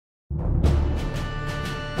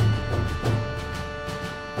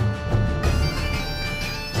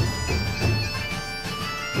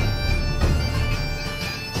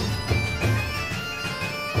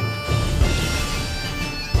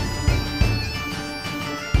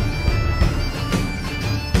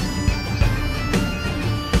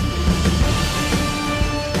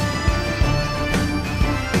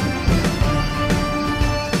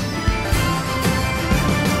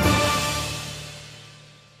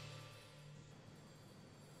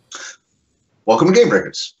Welcome to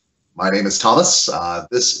GameBreakers. My name is Thomas.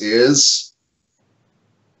 This is...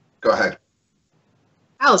 Go ahead.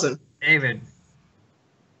 Allison. David.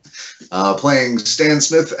 Playing Stan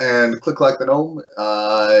Smith and CliqClaq the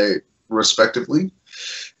Gnome, respectively.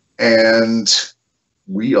 And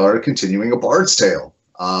we are continuing a Bard's Tale.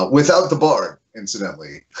 Without the Bard,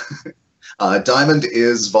 incidentally. Diamond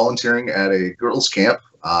is volunteering at a girls' camp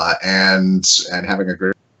and having a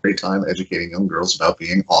great time educating young girls about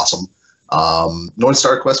being awesome. North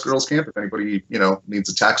Star Quest Girls Camp, if anybody, needs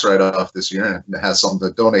a tax write-off this year and has something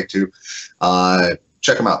to donate to,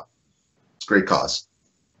 check them out. It's a great cause.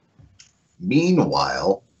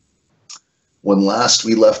 Meanwhile, when last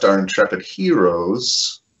we left our intrepid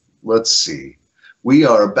heroes, let's see. We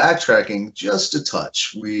are backtracking just a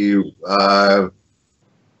touch.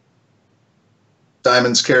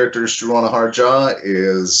 Diamond's character, Struana Hardjaw,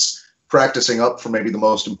 is practicing up for maybe the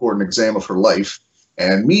most important exam of her life.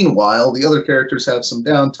 And meanwhile, the other characters have some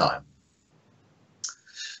downtime.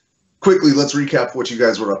 Quickly, let's recap what you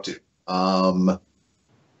guys were up to.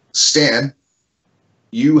 Stan,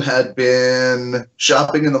 you had been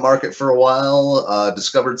shopping in the market for a while,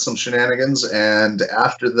 discovered some shenanigans, and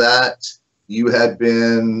after that, you had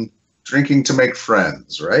been drinking to make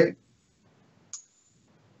friends, right?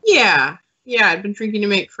 Yeah, I'd been drinking to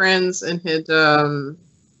make friends and had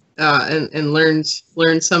and learned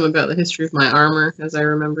some about the history of my armor, as I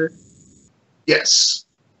remember. Yes.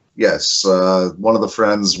 One of the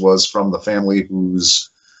friends was from the family who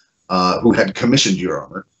had commissioned your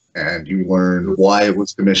armor, and you learned why it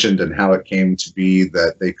was commissioned and how it came to be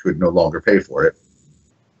that they could no longer pay for it.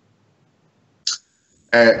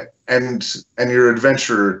 And your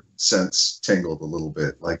adventurer sense tingled a little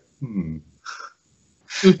bit, like,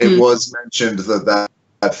 It was mentioned that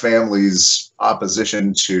family's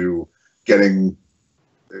opposition to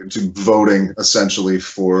voting essentially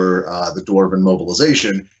for the Dwarven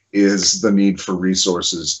mobilization is the need for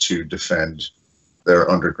resources to defend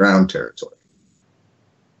their underground territory.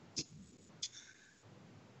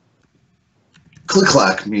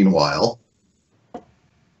 CliqClaq, meanwhile,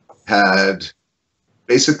 had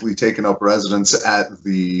basically taken up residence at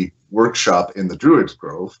the workshop in the Druid's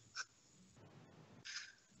Grove.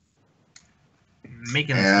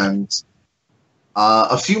 And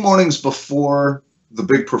a few mornings before the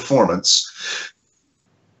big performance,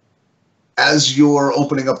 as you're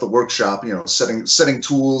opening up the workshop, setting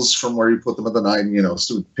tools from where you put them at the night,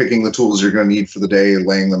 so picking the tools you're going to need for the day,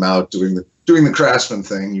 laying them out, doing the craftsman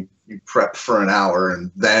thing, you prep for an hour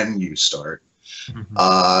and then you start.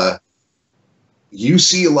 You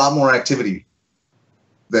see a lot more activity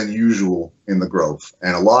than usual in the Grove,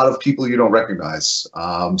 and a lot of people you don't recognize.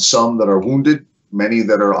 Some that are wounded, many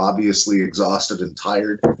that are obviously exhausted and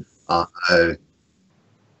tired,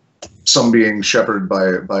 some being shepherded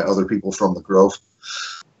by other people from the Grove.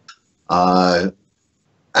 As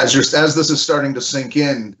this is starting to sink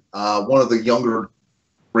in, one of the younger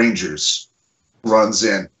rangers runs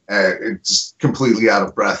in. It's completely out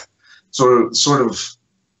of breath, sort of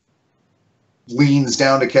leans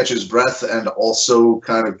down to catch his breath, and also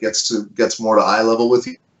kind of gets more to eye level with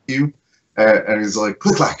you, and he's like,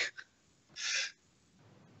 "CliqClaq,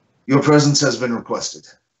 your presence has been requested."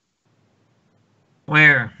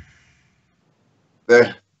 Where?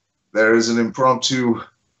 There is an impromptu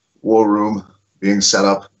war room being set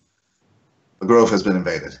up. The Grove has been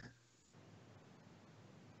invaded.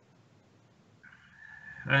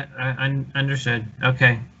 Understood.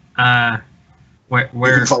 Okay. Where?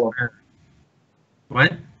 You can follow.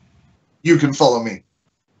 What? You can follow me.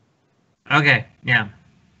 Okay. Yeah.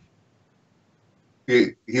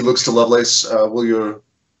 He looks to Lovelace. Will your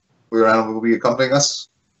animal be accompanying us?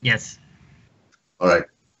 Yes. All right.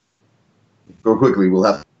 Go quickly. We'll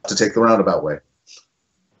have to take the roundabout way.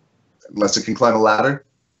 Unless it can climb a ladder?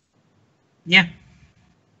 Yeah.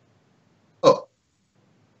 Oh.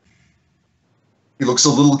 He looks a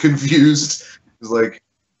little confused. He's like,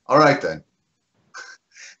 all right then.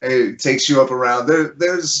 And it takes you up around.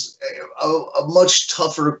 There's a much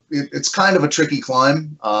tougher, it's kind of a tricky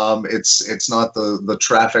climb. It's not the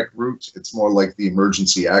traffic route. It's more like the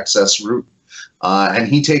emergency access route. And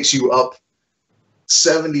he takes you up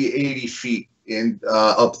 70, 80 feet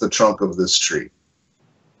up the trunk of this tree.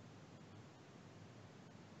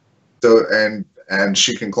 So, and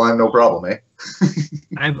she can climb no problem, eh?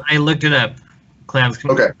 I looked it up. Crabs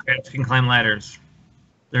can climb ladders.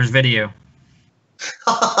 There's video.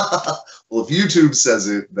 Well, if YouTube says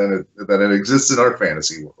it, then it exists in our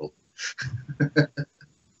fantasy world.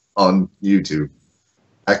 On YouTube.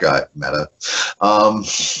 That got meta.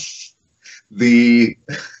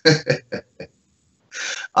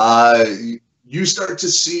 You start to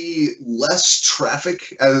see less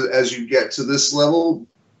traffic as you get to this level,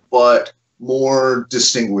 but more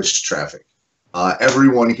distinguished traffic.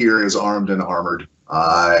 Everyone here is armed and armored.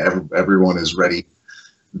 Everyone is ready.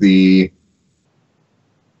 The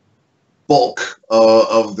bulk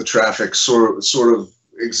of the traffic sort of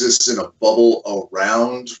exists in a bubble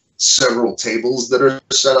around several tables that are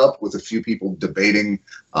set up with a few people debating,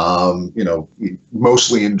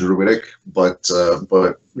 mostly in Druidic, but a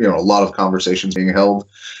lot of conversations being held.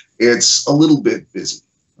 It's a little bit busy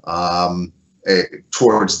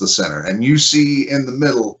towards the center, and you see in the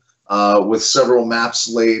middle with several maps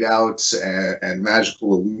laid out and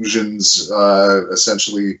magical illusions,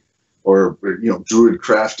 essentially, or druid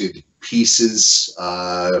crafted pieces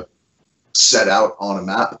set out on a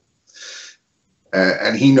map.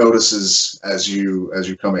 And he notices as you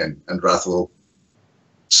come in, and Drathwil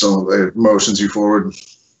motions you forward.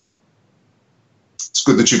 It's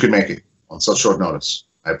good that you could make it on such short notice.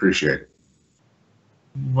 I appreciate it.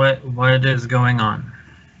 What is going on?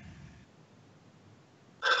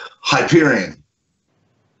 Hyperion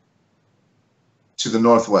to the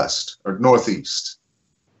northwest or northeast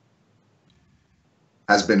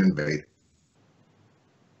has been invaded.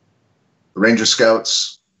 The Ranger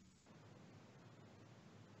Scouts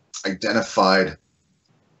identified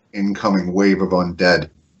incoming wave of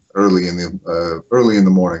undead early in the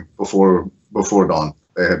morning before dawn.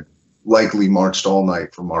 They had likely marched all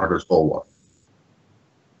night from Martyr's Bulwark.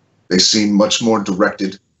 They seem much more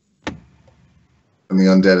directed than the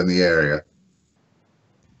undead in the area,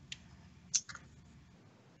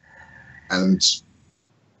 and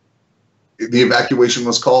the evacuation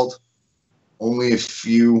was called. Only a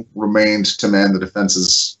few remained to man the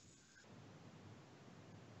defenses.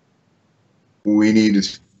 We need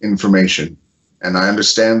information, and I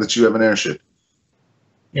understand that you have an airship.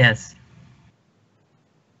 Yes.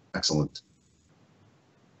 Excellent.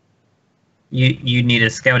 You need a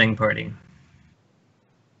scouting party.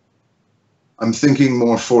 I'm thinking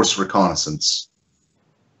more force reconnaissance.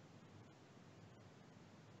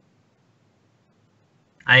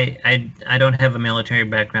 I don't have a military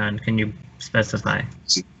background. Can you specify?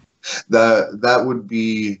 That would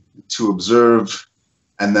be to observe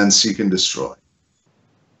and then seek and destroy.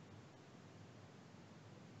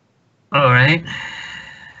 All right.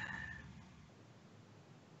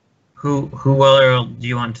 Who all do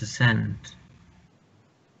you want to send?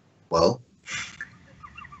 Well,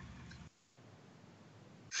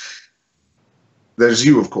 there's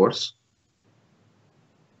you, of course.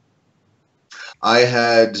 I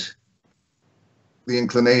had the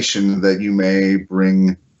inclination that you may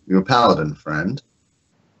bring your Paladin friend.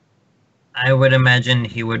 I would imagine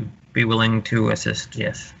he would be willing to assist,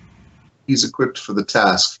 yes. He's equipped for the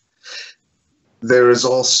task. There is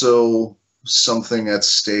also something at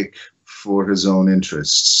stake for his own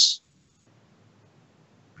interests.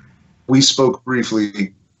 We spoke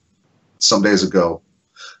briefly some days ago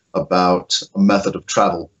about a method of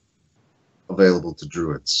travel available to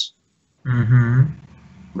druids. Mm-hmm.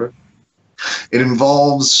 It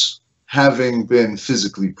involves having been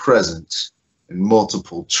physically present in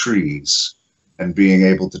multiple trees and being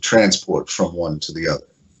able to transport from one to the other.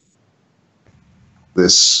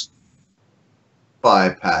 This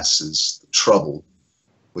bypasses the trouble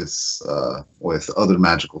with other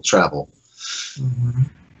magical travel. Mm-hmm.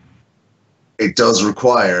 It does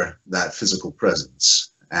require that physical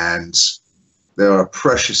presence, and there are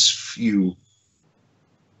precious few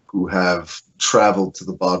who have traveled to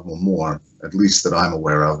the Bodwell Moor, at least that I'm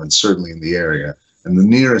aware of, and certainly in the area, and the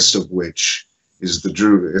nearest of which is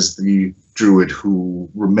the druid who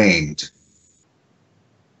remained.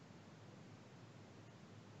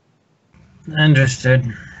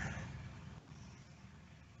 Understood.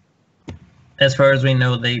 As far as we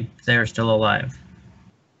know, they're still alive.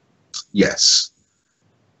 Yes.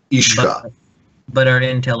 Ishka. But our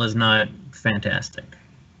intel is not fantastic.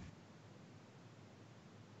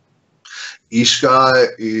 Ishka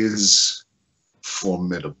is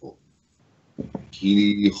formidable.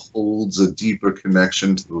 He holds a deeper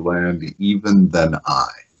connection to the land even than I.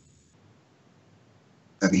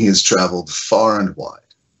 And he has traveled far and wide.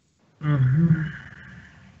 Mm-hmm.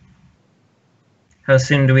 How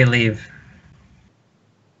soon do we leave?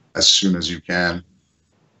 As soon as you can.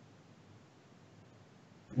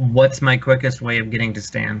 What's my quickest way of getting to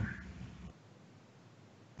Stan?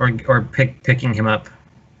 Or picking him up?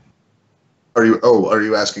 Are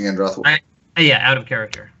you asking Andrathwil? Yeah, out of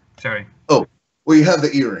character. Sorry. Oh, well, you have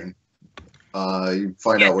the earring. You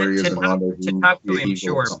find out where he is in rendezvous. To talk to him,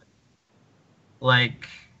 sure. Like,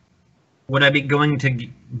 would I be going to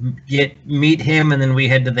meet him and then we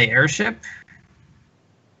head to the airship?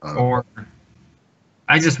 Or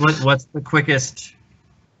I just what's the quickest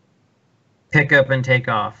pick up and take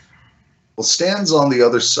off? Well, Stan's on the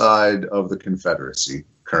other side of the Confederacy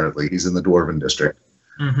currently. He's in the Dwarven district.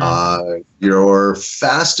 Mm-hmm. Your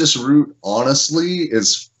fastest route, honestly,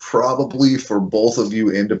 is probably for both of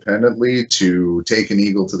you independently to take an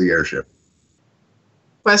eagle to the airship.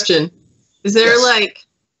 Question. Is there Yes. like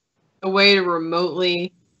a way to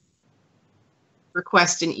remotely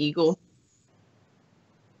request an eagle?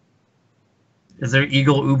 Is there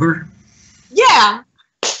Eagle Uber? Yeah.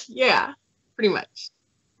 Yeah. Pretty much.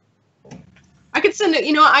 I could send it,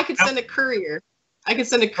 I could send a courier. I could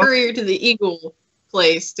send a courier to the eagle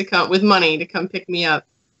place to come with money to come pick me up.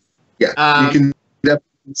 Yeah, you can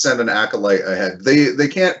definitely send an acolyte ahead. They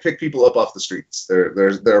can't pick people up off the streets. There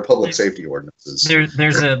are public safety ordinances.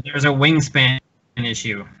 There's a wingspan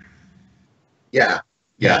issue. Yeah.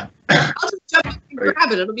 I'll just jump in and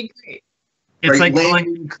grab it. It'll be great. It's like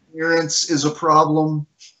landing clearance is a problem.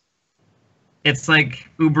 It's like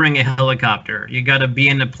Ubering a helicopter. You got to be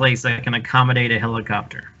in a place that can accommodate a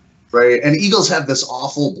helicopter. Right, and eagles have this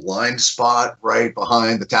awful blind spot right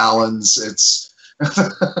behind the talons. It's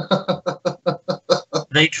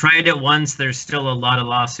They tried it once. There's still a lot of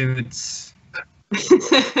lawsuits.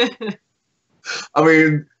 I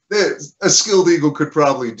mean, a skilled eagle could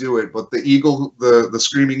probably do it, but the eagle, the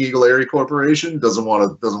Screaming Eagle Airy Corporation doesn't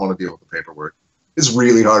want to deal with the paperwork. It's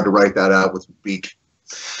really hard to write that out with beak.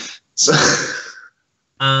 So,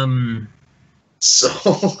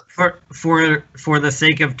 for the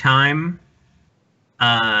sake of time,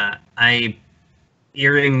 I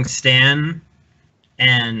earring Stan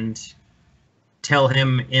and tell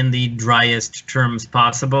him in the driest terms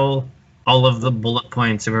possible all of the bullet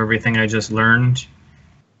points of everything I just learned,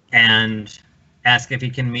 and ask if he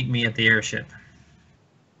can meet me at the airship.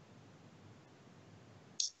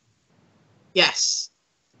 Yes.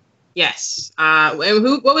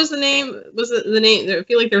 What was the name? Was it the name? I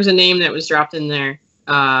feel like there was a name that was dropped in there.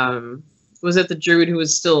 Was it the druid who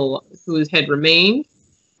had remained?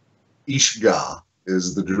 Ishga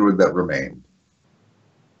is the druid that remained.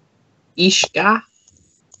 Ishga?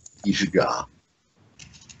 Ishga.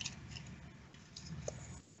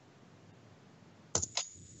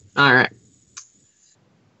 All right.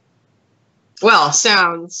 Well,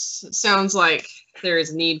 sounds like there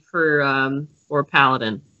is need for a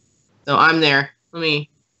paladin. So I'm there. Let me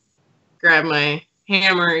grab my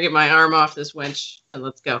hammer, get my arm off this wench, and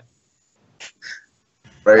let's go.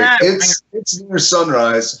 Right. It's near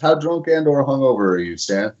sunrise. How drunk and or hungover are you,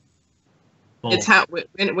 Stan? Well, It's how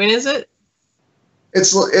when is it?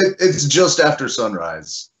 It's just after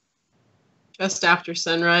sunrise. Just after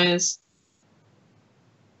sunrise.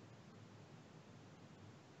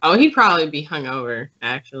 Oh, he'd probably be hungover,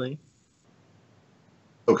 actually.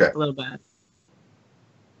 Okay. A little bit.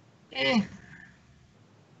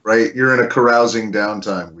 Right, you're in a carousing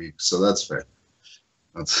downtime week, so that's fair.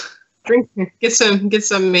 That's Drink, get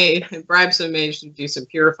some mage, bribe some mage to do some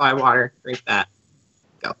purify water. Drink that.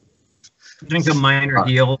 Go. Drink a minor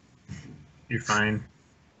heal. You're fine.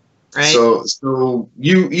 Right. So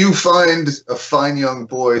you find a fine young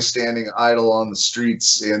boy standing idle on the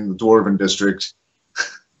streets in the Dwarven district.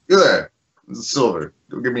 You're there. This is Silver.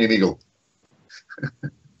 Go give me an eagle.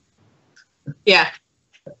 Yeah.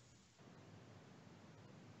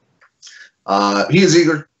 He is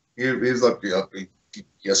eager. He's like,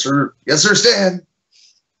 yes, sir. Yes, sir, Stan.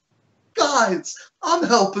 Guys, I'm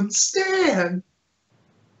helping Stan.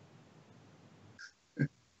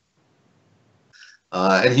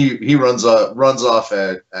 And he runs off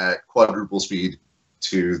at quadruple speed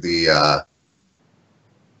to the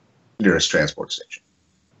nearest transport station.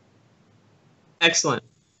 Excellent.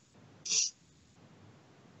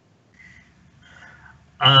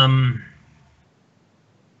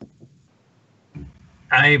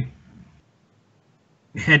 I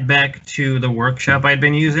head back to the workshop I'd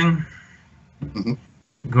been using,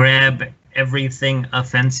 grab everything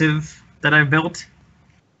offensive that I've built,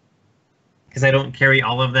 because I don't carry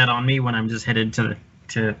all of that on me when I'm just headed to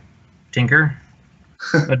tinker.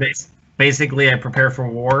 But basically, I prepare for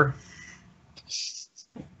war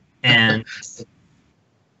and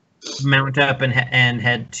mount up and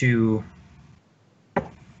head to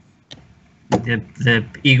the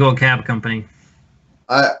Eagle Cab Company.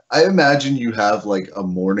 I imagine you have like a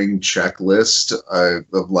morning checklist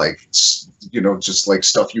of like, just like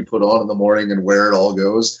stuff you put on in the morning and where it all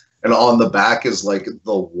goes. And on the back is like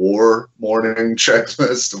the war morning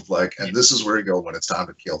checklist of like, and this is where you go when it's time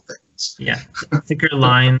to kill things. Yeah, thicker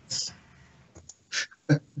lines.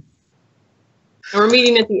 And we're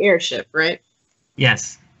meeting at the airship, right?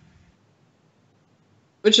 Yes.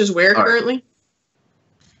 Which is where currently?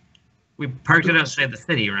 We parked it outside the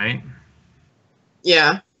city, right?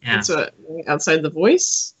 Yeah. Yeah. That's what, outside the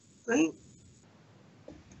voice, right?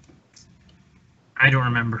 I don't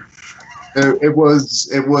remember. It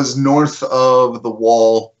was north of the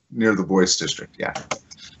wall near the voice district. Yeah.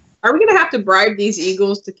 Are we gonna have to bribe these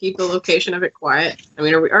eagles to keep the location of it quiet? I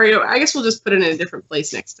mean, I guess we'll just put it in a different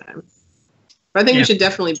place next time. But I think we should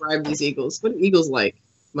definitely bribe these eagles. What do eagles like?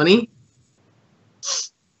 Money?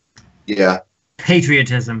 Yeah.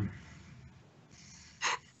 Patriotism.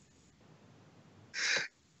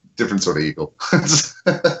 Different sort of eagle.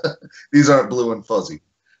 These aren't blue and fuzzy.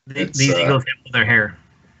 These eagles have their hair.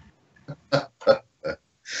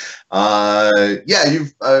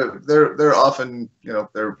 They're often,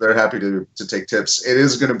 they're happy to take tips. It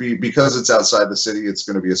is going to be, because it's outside the city, it's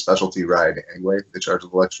going to be a specialty ride anyway. They charge a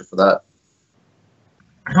little extra for that.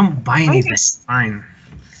 I don't buy anything. Fine.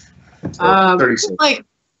 Is like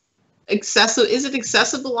accessible? Is it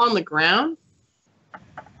accessible on the ground?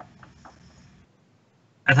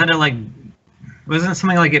 I thought it wasn't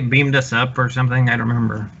something like it beamed us up or something. I don't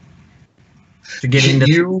remember. To get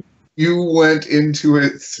into you went into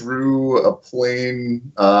it through a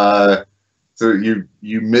plane. So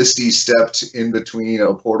you misty stepped in between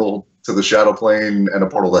a portal to the shadow plane and a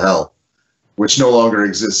portal to hell, which no longer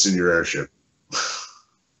exists in your airship.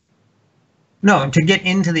 No, to get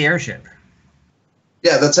into the airship.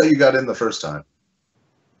 Yeah, that's how you got in the first time.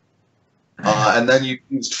 And then you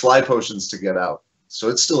used fly potions to get out. So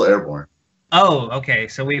it's still airborne. Oh, okay.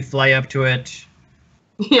 So we fly up to it.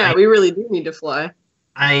 Yeah, we really do need to fly.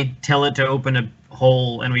 I tell it to open a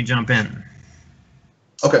hole and we jump in.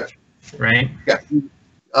 Okay. Right? Yeah.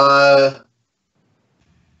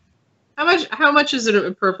 How much is an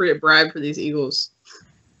appropriate bribe for these eagles?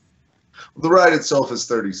 The ride itself is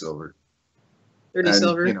 30 silver. 30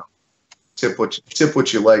 silver. Tip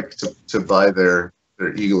what you like to buy their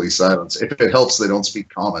eagerly silence. If it helps, they don't speak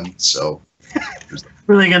common, so.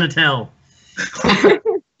 What are they gonna tell?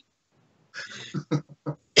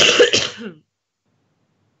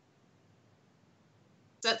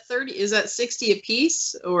 Is that 30? Is that 60 a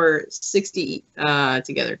piece or 60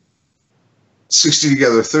 together? 60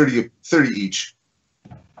 together, 30 each,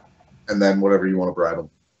 and then whatever you want to bribe them.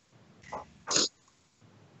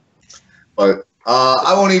 But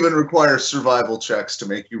I won't even require survival checks to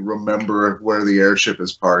make you remember where the airship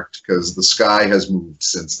is parked, because the sky has moved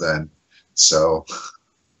since then. So.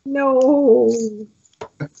 No.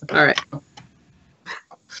 All right.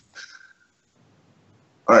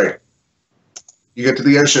 All right. You get to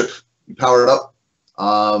the airship. You power it up.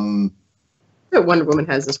 Wonder Woman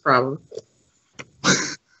has this problem.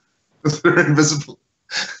 They're invisible.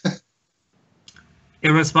 It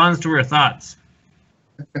responds to her thoughts.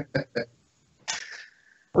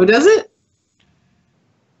 Oh, does it?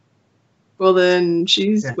 Well, then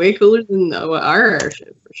she's way cooler than our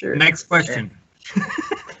airship, for sure. Next question.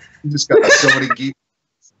 You just got so many geeks.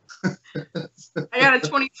 I got a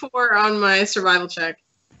 24 on my survival check.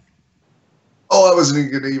 Oh, I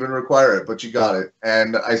wasn't going to even require it, but you got it.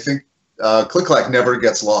 And I think CliqClaq never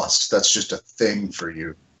gets lost. That's just a thing for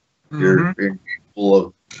you. You're capable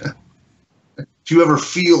of. If you ever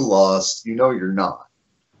feel lost, you know you're not.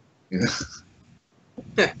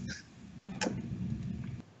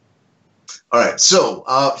 All right. So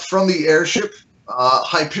from the airship,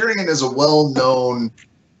 Hyperion is a well-known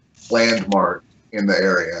landmark in the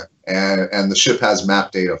area, and the ship has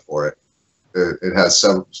map data for it. It has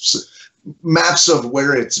some maps of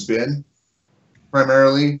where it's been.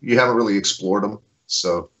 Primarily, you haven't really explored them,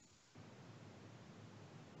 so.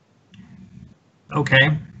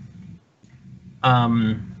 Okay.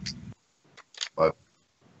 But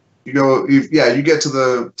you go, you get to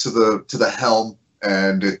the helm,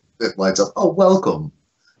 and it lights up. Oh, welcome.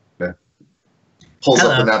 Yeah. Pulls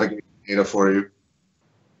up the navigation data for you.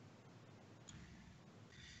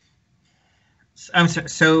 I'm sorry,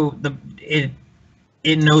 so it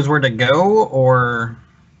knows where to go, or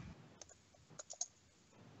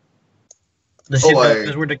the ship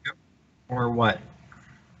knows where to go, or what?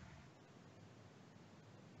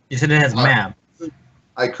 You said it has map.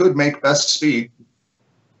 I could make best speed.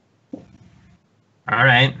 All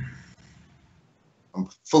right. I'm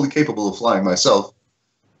fully capable of flying myself.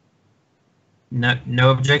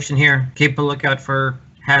 No objection here. Keep a lookout for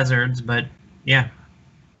hazards, but yeah.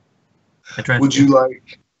 Would you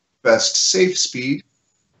like best safe speed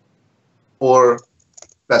or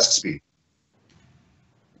best speed?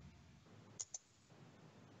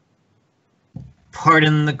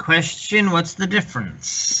 Pardon the question. What's the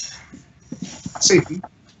difference? Safety.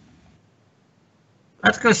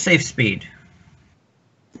 Let's go safe speed.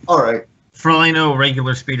 All right. For all I know,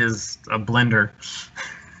 regular speed is a blender.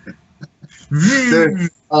 There,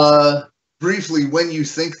 briefly, when you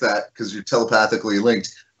think that, because you're telepathically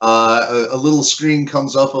linked, a little screen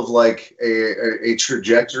comes up of like a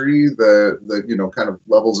trajectory that kind of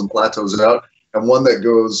levels and plateaus it out, and one that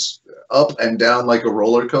goes up and down like a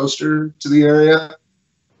roller coaster to the area.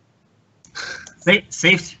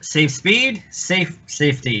 Safe speed,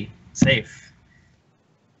 safety, safe.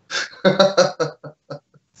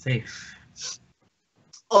 Safe.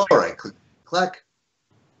 All right, CliqClaq.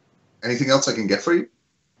 Anything else I can get for you?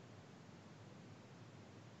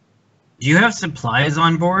 Do you have supplies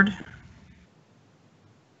on board?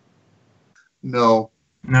 No.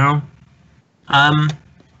 No.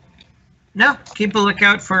 No. Keep a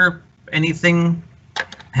lookout for anything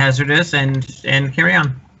hazardous and carry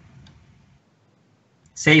on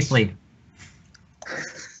safely.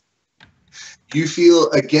 You feel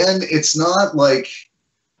again? It's not like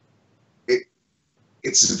it.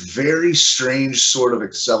 It's a very strange sort of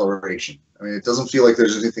acceleration. I mean, it doesn't feel like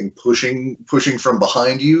there's anything pushing from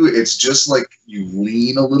behind you. It's just like you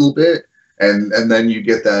lean a little bit, and then you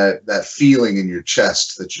get that feeling in your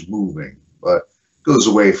chest that you're moving, but it goes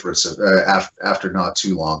away for after not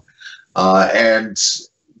too long, and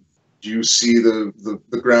you see the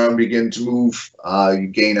ground begin to move. You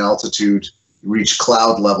gain altitude, you reach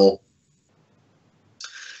cloud level,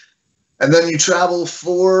 and then you travel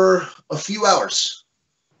for a few hours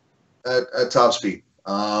at top speed.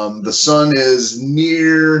 The sun is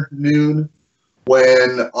near noon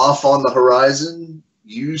when off on the horizon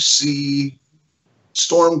you see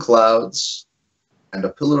storm clouds and a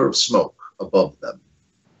pillar of smoke above them.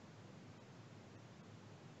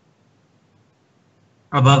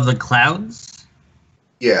 Above the clouds?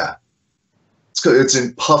 Yeah. It's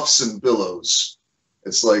in puffs and billows.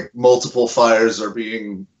 It's like multiple fires are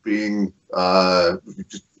being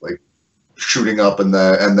like shooting up and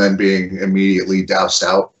then being immediately doused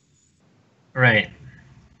out. Right.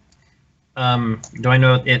 Do I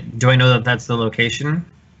know it? Do I know that that's the location?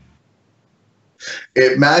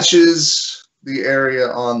 It matches the area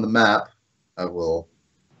on the map. I will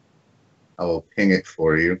ping it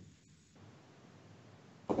for you.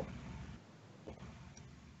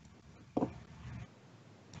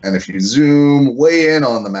 And if you zoom way in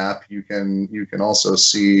on the map, you can also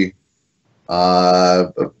see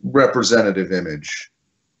a representative image.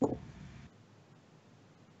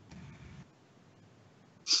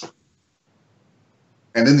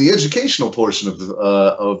 And in the educational portion of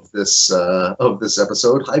this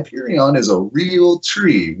episode, Hyperion is a real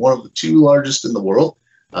tree, one of the 2 largest in the world.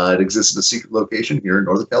 It exists in a secret location here in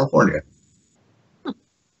Northern California.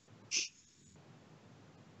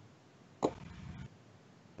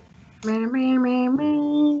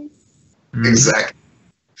 Exactly.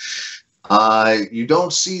 You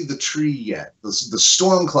don't see the tree yet. The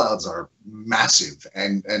storm clouds are massive,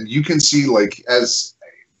 and you can see, like, as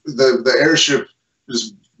the airship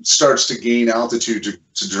just starts to gain altitude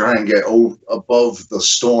to try and get above the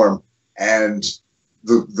storm, and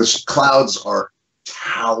the clouds are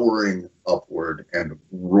towering upward and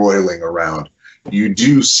roiling around. You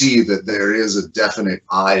do see that there is a definite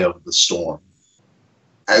eye of the storm.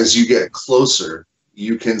 As you get closer,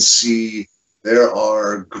 you can see there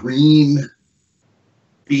are green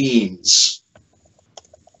beams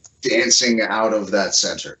dancing out of that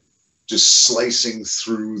center, just slicing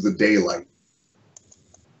through the daylight.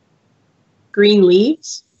 Green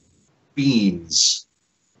leaves? Beams.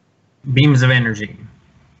 Beams of energy.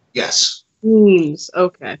 Yes. Beams,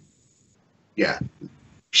 okay. Yeah.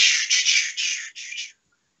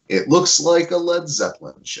 It looks like a Led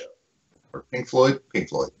Zeppelin show. Or Pink Floyd.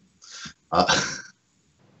 What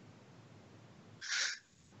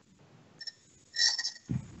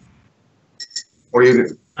do you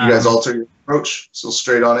do? You guys alter your approach? Still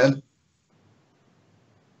straight on in?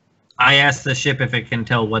 I asked the ship if it can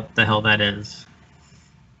tell what the hell that is.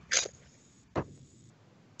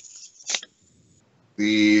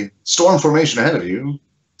 The storm formation ahead of you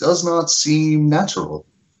does not seem natural.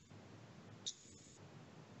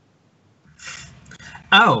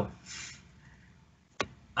 Oh.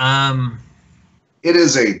 It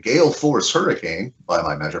is a gale force hurricane by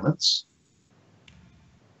my measurements.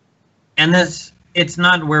 And it's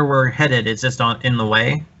not where we're headed, it's just in the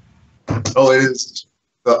way. Oh, it is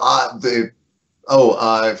if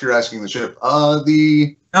you're asking the ship,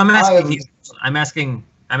 I'm asking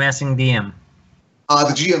DM.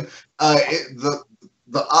 The GM,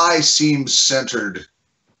 the eye seems centered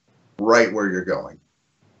right where you're going.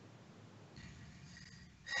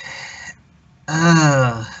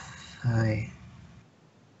 Hi.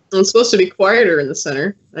 It's supposed to be quieter in the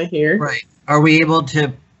center, I hear. Right. Are we able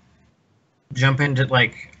to jump into,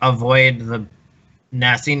 like, avoid the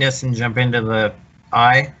nastiness and jump into the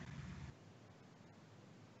eye?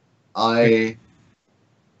 I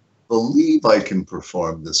believe I can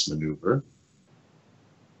perform this maneuver.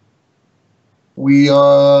 We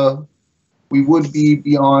would be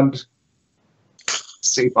beyond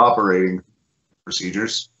safe operating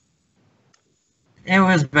procedures. It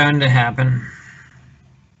was bound to happen.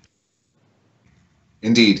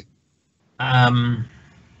 Indeed. How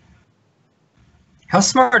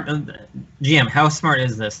smart, GM? How smart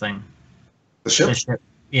is this thing? The ship? The ship.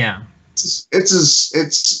 Yeah.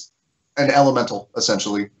 It's an elemental,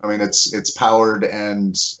 essentially. I mean, it's powered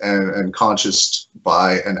and conscious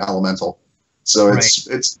by an elemental, so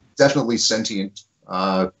it's definitely sentient,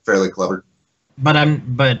 fairly clever. But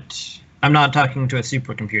I'm not talking to a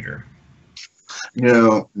supercomputer.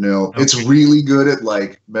 No. Okay. It's really good at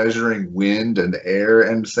like measuring wind and air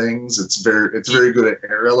and things. It's very good at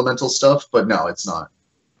air elemental stuff, but no, it's not.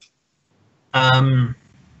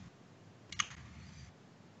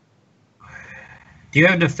 Do you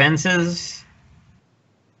have defenses?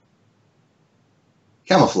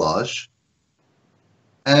 Camouflage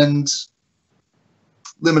and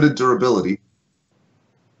limited durability.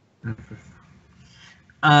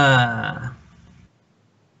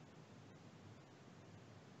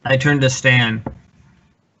 I turn to Stan.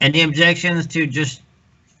 Any objections to just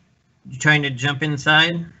trying to jump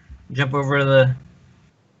inside? Jump over the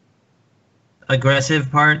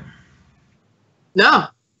aggressive part? No,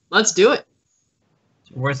 let's do it.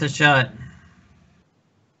 It's worth a shot.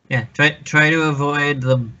 Yeah, try to avoid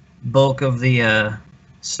the bulk of the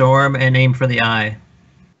storm and aim for the eye.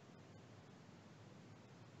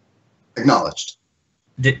 Acknowledged.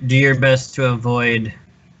 Do your best to avoid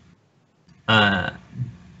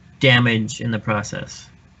damage in the process.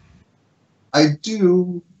 I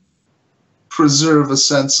do preserve a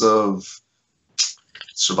sense of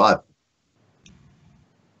survival.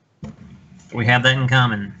 We have that in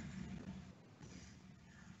common.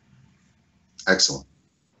 Excellent.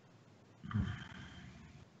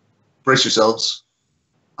 Brace yourselves.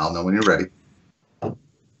 I'll know when you're ready.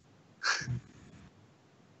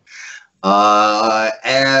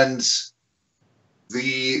 And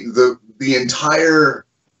the entire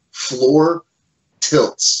floor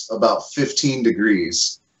tilts about 15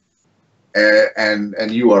 degrees,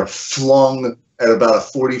 and you are flung at about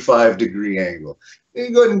a 45-degree angle.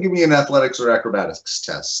 You go ahead and give me an athletics or acrobatics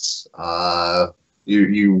test.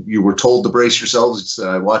 You were told to brace yourselves.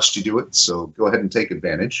 I watched you do it, so go ahead and take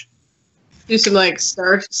advantage. Do some like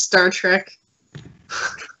Star Trek.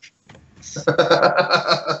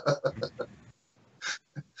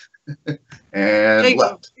 And shake,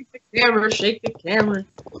 left. Shake the camera. Shake the camera.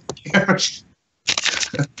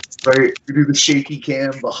 Right, you do the shaky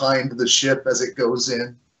cam behind the ship as it goes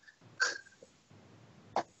in.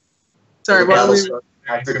 Sorry, what we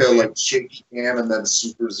have to go like shaky cam and then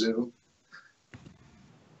super zoom.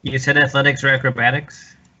 You said athletics or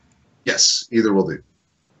acrobatics? Yes, either will do.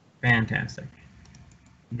 Fantastic.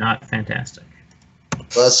 Not fantastic.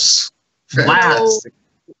 Plus, fantastic.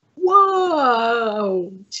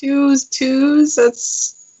 Whoa! Twos.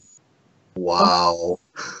 That's wow.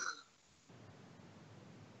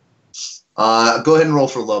 Go ahead and roll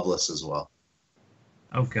for Loveless as well.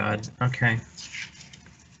 Oh God. Okay.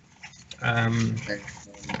 I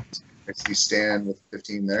see Stan with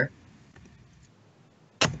 15 there.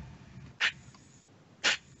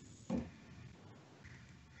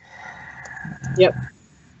 Yep.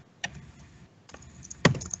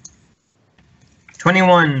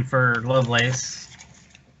 21 for Lovelace.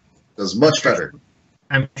 Does much better.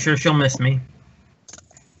 I'm sure she'll miss me.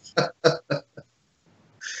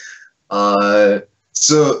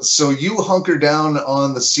 So you hunker down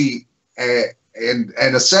on the seat and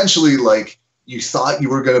essentially like you thought you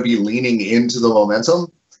were going to be leaning into the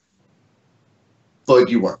momentum, but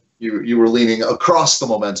you weren't. You were leaning across the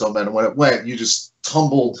momentum, and when it went, you just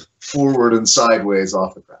tumbled forward and sideways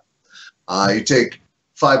off the ground. You take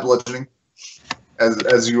 5 bludgeoning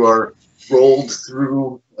as you are rolled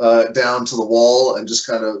through down to the wall and just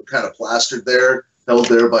kind of plastered there, held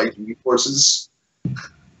there by G forces.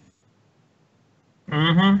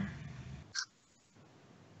 Mm-hmm.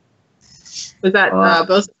 Was that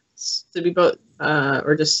both? Did we both,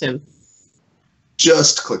 or just him?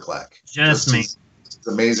 Just CliqClaq. Just me. His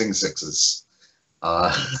amazing 6s.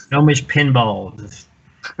 Gnomish pinball.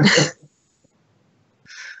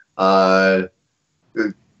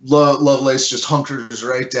 Lovelace just hunkers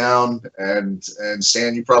right down, and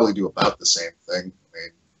Stan, you probably do about the same thing. I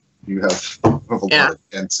mean, you have a lot of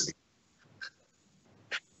density.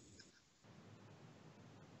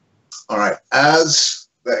 All right, as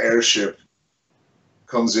the airship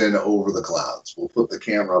comes in over the clouds. We'll put the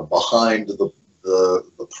camera behind the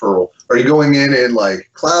pearl. Are you going in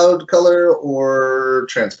like cloud color or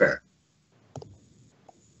transparent?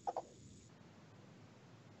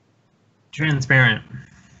 Transparent.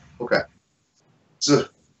 Okay.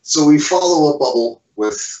 So we follow a bubble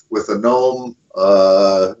with a gnome,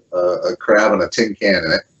 a crab, and a tin can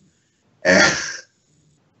in it, and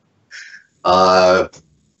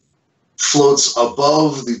floats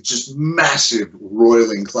above the just massive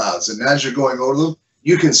roiling clouds. And as you're going over them,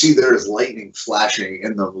 you can see there is lightning flashing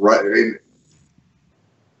in the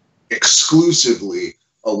exclusively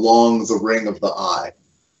along the ring of the eye,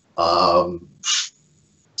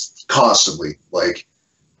 constantly. Like,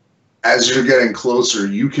 as you're getting closer,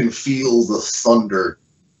 you can feel the thunder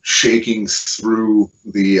shaking through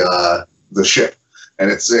the ship, and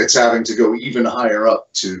it's having to go even higher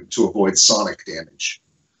up to avoid sonic damage.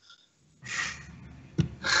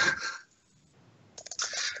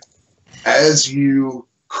 As you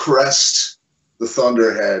crest the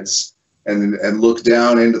thunderheads and look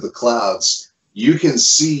down into the clouds, you can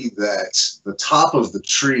see that the top of the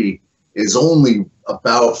tree is only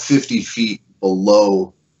about 50 feet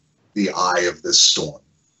below the eye of this storm.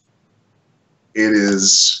 It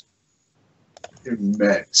is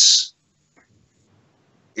immense.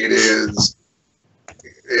 Its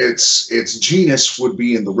genus would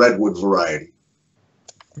be in the redwood variety.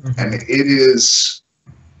 And it is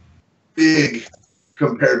big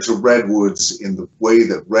compared to redwoods in the way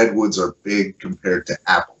that redwoods are big compared to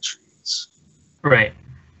apple trees. Right.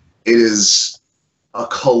 It is a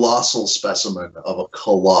colossal specimen of a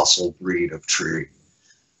colossal breed of tree.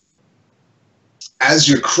 As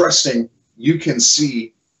you're cresting, you can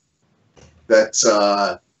see that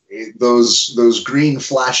those green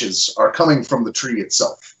flashes are coming from the tree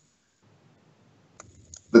itself.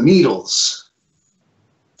 The needles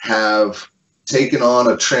have taken on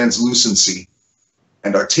a translucency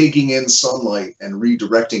and are taking in sunlight and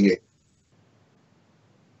redirecting it.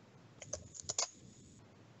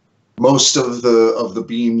 Most of the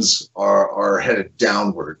beams are headed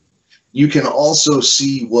downward. You can also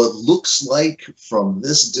see what looks like from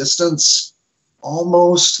this distance,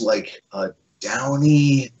 almost like a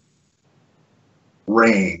downy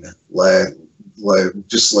rain,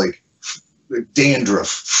 just like dandruff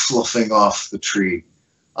fluffing off the tree,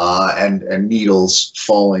 and needles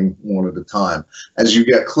falling one at a time. As you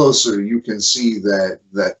get closer, you can see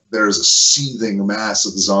that there's a seething mass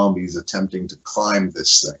of zombies attempting to climb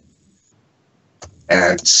this thing.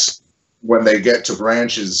 And when they get to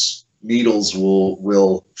branches, needles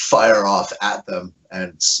will fire off at them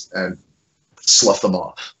and slough them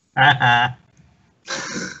off.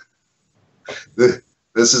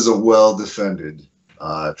 This is a well-defended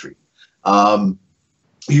tree.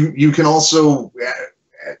 You can also,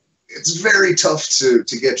 it's very tough to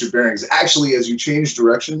get your bearings. Actually, as you change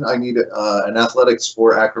direction, I need an athletics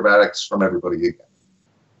or acrobatics from everybody again.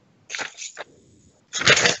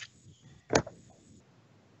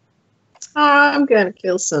 I'm gonna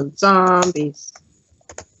kill some zombies.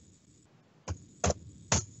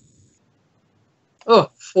 Oh,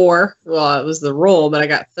 4. Well, it was the roll, but I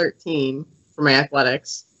got 13 for my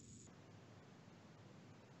athletics.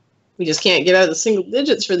 We just can't get out of the single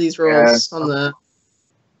digits for these rolls on the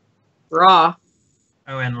raw.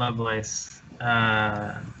 Oh, and Lovelace.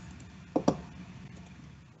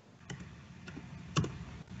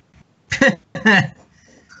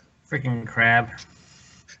 Freaking crab.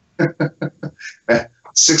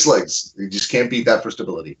 6 legs. You just can't beat that for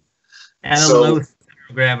stability. And a low center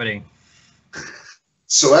of gravity.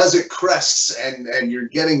 So as it crests and you're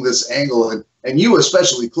getting this angle, and you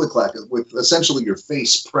especially, CliqClaq, with essentially your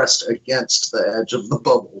face pressed against the edge of the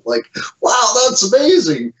bubble, like, wow, that's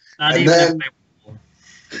amazing. Not and even then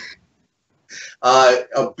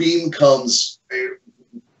a beam comes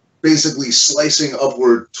basically slicing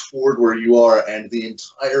upward toward where you are, and the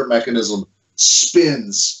entire mechanism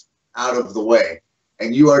spins out of the way,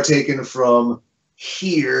 and you are taken from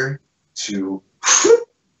here to,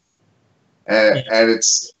 and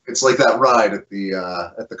it's like that ride at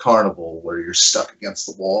the carnival where you're stuck against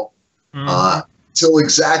the wall, till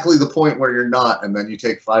exactly the point where you're not, and then you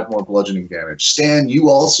take 5 more bludgeoning damage. Stan, you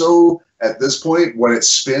also, at this point, when it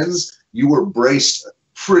spins, you were braced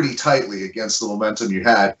pretty tightly against the momentum you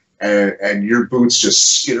had, and your boots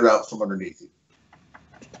just skitter out from underneath you.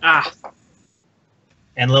 Ah.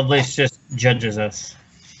 And Lovelace just judges us.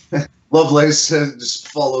 Lovelace just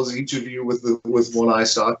follows each of you with one eye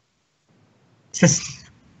stalk. Just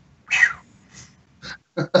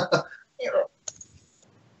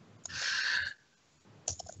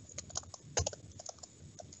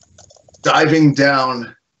diving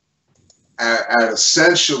down at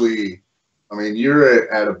essentially, I mean,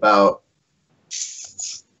 you're at about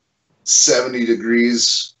 70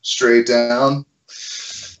 degrees straight down.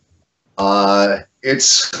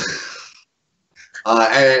 It's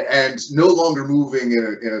and no longer moving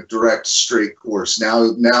in a direct straight course.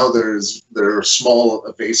 Now there are small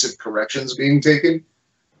evasive corrections being taken.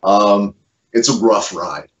 It's a rough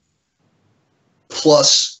ride.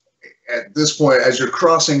 Plus, at this point, as you're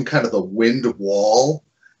crossing kind of the wind wall,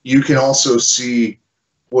 you can also see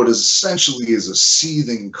what essentially is a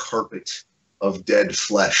seething carpet of dead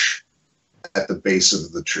flesh at the base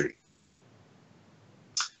of the tree,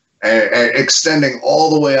 and extending all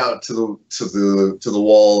the way out to the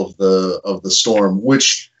wall of the storm.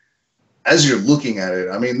 Which, as you're looking at it,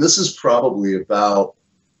 I mean, this is probably about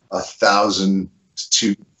 1,000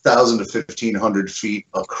 to 1,500 feet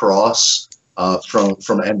across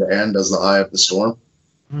from end to end as the eye of the storm.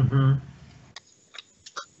 Mm-hmm.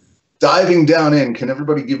 Diving down in, can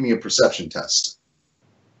everybody give me a perception test?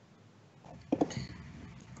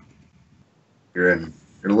 You're in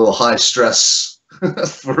a little high stress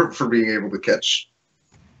for being able to catch.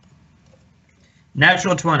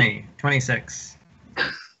 Natural 20, 26.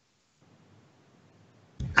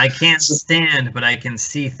 I can't stand, but I can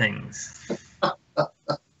see things.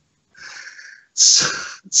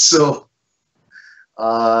 So,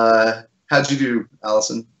 how'd you do,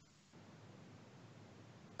 Allison?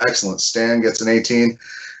 Excellent. Stan gets an 18.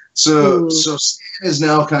 So Stan is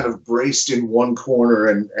now kind of braced in one corner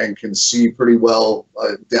and can see pretty well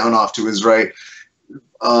down off to his right.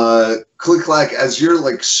 CliqClaq, as you're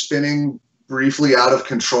like spinning briefly out of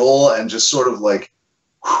control and just sort of like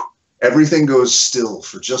everything goes still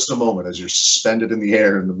for just a moment as you're suspended in the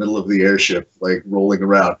air in the middle of the airship, like rolling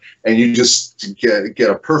around, and you just get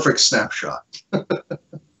a perfect snapshot,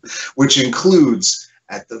 which includes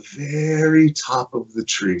at the very top of the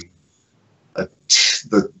tree,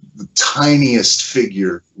 the tiniest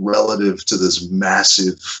figure relative to this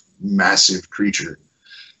massive creature,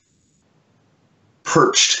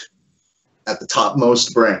 perched at the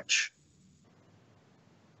topmost branch,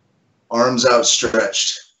 arms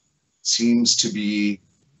outstretched, seems to be.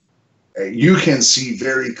 You can see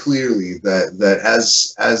very clearly that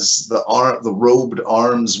as the robed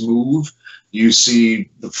arms move, you see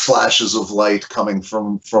the flashes of light coming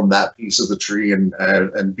from that piece of the tree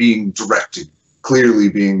and being directed, clearly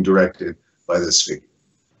being directed by this figure.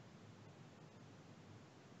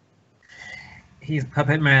 He's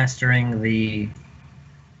puppet mastering the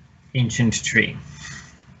ancient tree.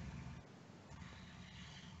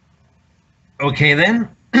 Okay then.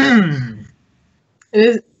 And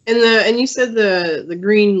you said the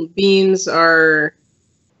green beams are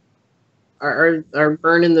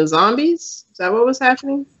burning the zombies? Is that what was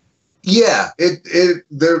happening? Yeah,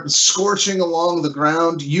 they're scorching along the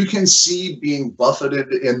ground. You can see being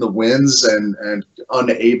buffeted in the winds and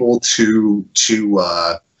unable to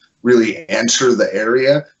really enter the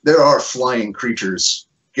area. There are flying creatures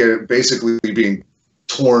basically being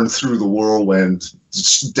torn through the whirlwind,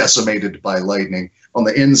 decimated by lightning. On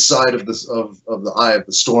the inside of the eye of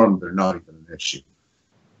the storm, they're not even an issue.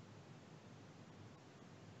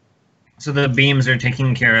 So the beams are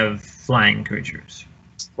taking care of flying creatures.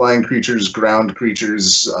 Flying creatures, ground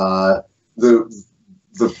creatures. The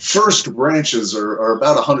first branches are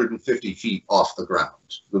about 150 feet off the ground.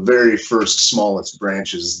 The very first, smallest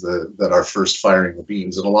branches that are first firing the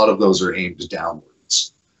beams, and a lot of those are aimed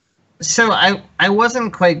downwards. So I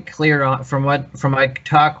wasn't quite clear on from my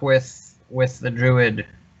talk with the druid.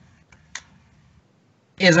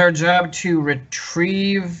 Is our job to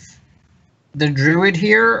retrieve the druid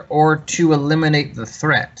here, or to eliminate the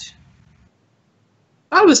threat?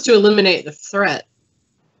 I was to eliminate the threat.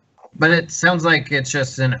 But it sounds like it's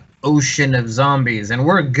just an ocean of zombies, and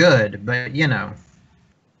we're good, but you know.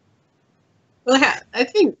 Well, I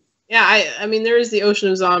think, yeah, I mean, there is the ocean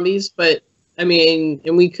of zombies, but, I mean,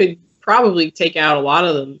 and we could probably take out a lot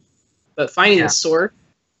of them, but finding the source,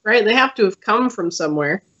 right? They have to have come from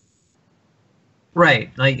somewhere.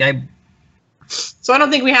 Right, So I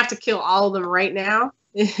don't think we have to kill all of them right now,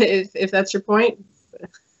 if that's your point.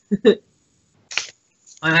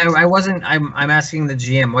 I wasn't. I'm asking the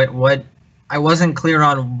GM what. I wasn't clear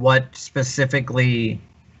on what specifically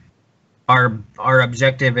our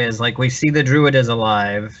objective is. Like, we see the druid is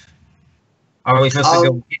alive. Are we supposed to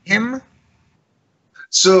go get him?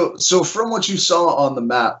 So from what you saw on the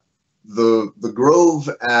map, the grove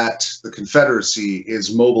at the Confederacy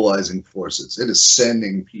is mobilizing forces. It is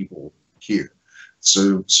sending people here.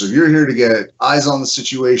 So you're here to get eyes on the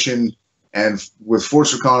situation, and with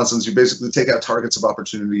force reconnaissance, you basically take out targets of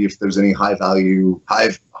opportunity if there's any high value,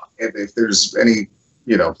 if there's any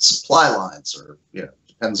supply lines, or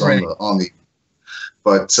depends Right. on the.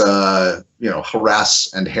 But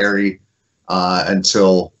harass and harry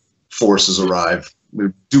until forces arrive.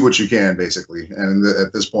 Do what you can, basically, and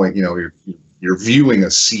at this point, you're viewing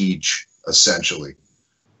a siege essentially.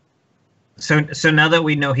 So now that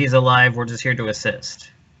we know he's alive, we're just here to assist.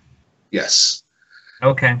 Yes.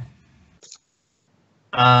 Okay.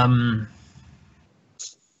 Dan,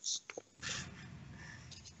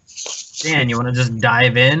 you want to just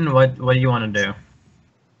dive in? What do you want to do?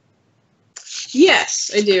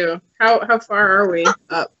 Yes, I do. How far are we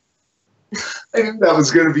up? I knew that was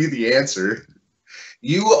going to be the answer.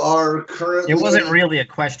 You are currently. It wasn't really a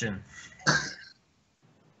question.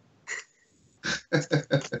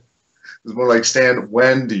 It's more like, Stan,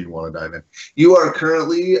 when do you want to dive in? You are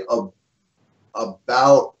currently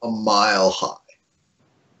about a mile high,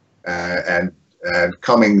 and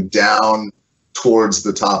coming down towards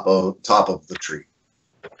the top of the tree.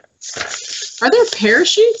 Are there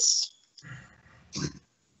parachutes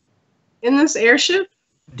in this airship?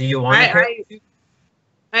 Do you want a parachute?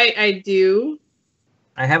 I do.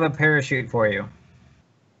 I have a parachute for you.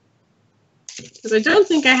 Because I don't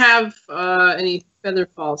think I have any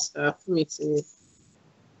featherfall stuff. Let me see.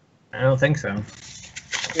 I don't think so.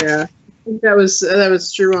 Yeah, I think that was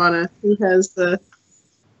Struana. Who has the?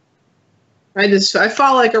 I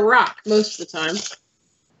fall like a rock most of the time.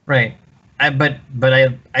 Right. But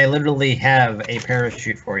I literally have a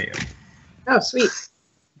parachute for you. Oh, sweet.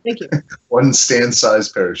 Thank you. One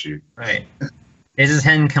stand-sized parachute. Right. It just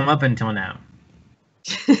hadn't come up until now.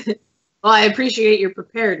 Well, I appreciate your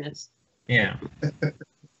preparedness. Yeah.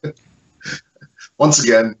 Once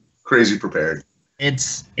again, crazy prepared.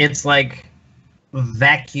 It's like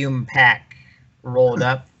vacuum pack rolled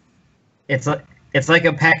up. It's like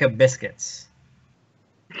a pack of biscuits.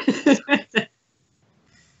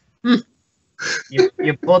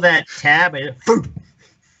 You pull that tab and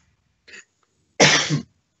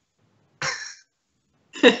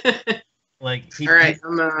like all right,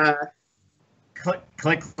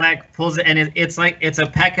 CliqClaq pulls it, and it's a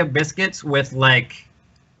pack of biscuits with like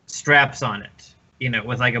straps on it,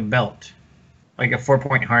 with like a belt, like a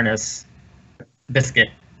 4-point harness biscuit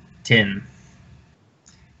tin,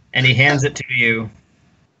 and he hands it to you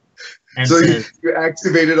and so says, you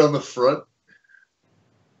activate it on the front?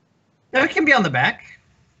 no, it can be on the back.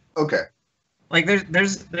 Okay. Like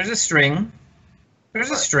there's a string.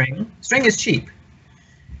 There's a string. String is cheap.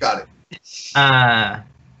 Got it.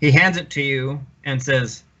 He hands it to you and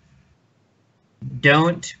says,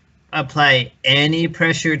 don't apply any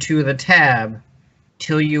pressure to the tab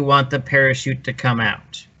till you want the parachute to come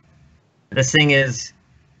out. This thing is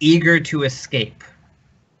eager to escape.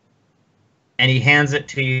 And he hands it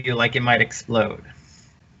to you like it might explode.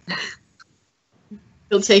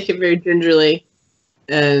 he'll take it very gingerly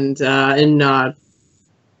and nod.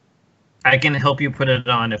 I can help you put it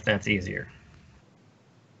on if that's easier.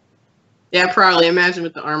 Yeah, probably. Imagine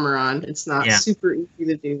with the armor on, it's not super easy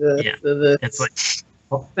to do the. It's like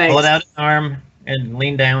pull it out an arm and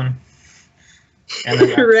lean down. And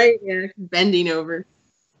then, right? Yeah, bending over.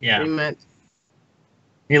 Yeah. Pretty much.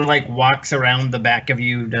 He like walks around the back of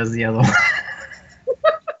you, does the other one,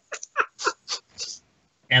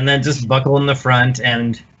 and then just buckle in the front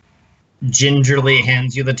and gingerly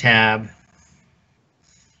hands you the tab.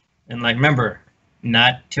 And like, remember,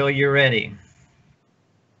 not till you're ready.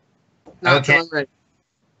 Not okay. till I'm ready.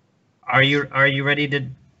 Are you ready to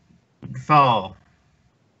fall?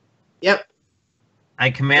 Yep. I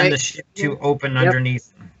command the ship to open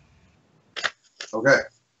underneath. Okay.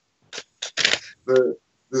 The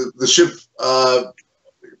ship, the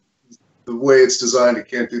way it's designed, it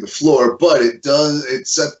can't do the floor, but it does. It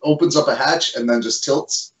opens up a hatch and then just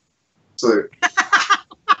tilts. So.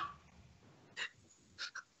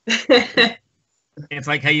 It's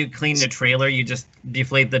like how you clean the trailer. You just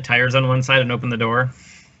deflate the tires on one side and open the door.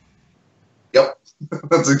 Yep,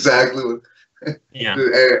 that's exactly what. Yeah.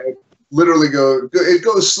 It literally it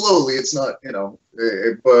goes slowly. It's not,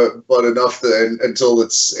 but enough until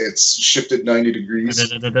it's shifted 90 degrees.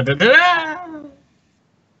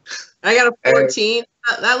 I got a 14.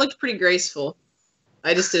 That looked pretty graceful.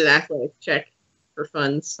 I just did an athletics check for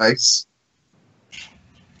funds.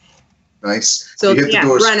 Nice. So you hit the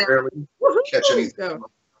door run squarely. Catch anything. Go.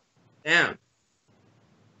 Down.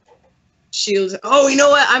 Shields. Oh, you know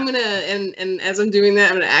what? I'm gonna and as I'm doing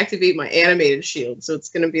that, I'm gonna activate my animated shield. So it's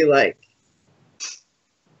gonna be like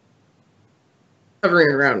hovering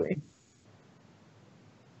around me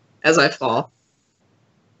as I fall.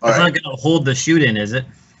 It's not gonna hold the shoot in, is it?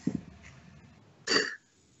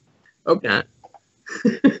 Hope not.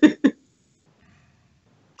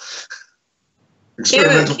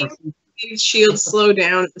 Experimental. Can't these shields slow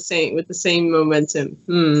down at the same with the same momentum?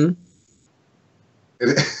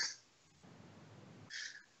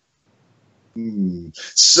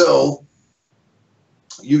 So,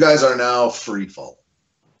 you guys are now free fall,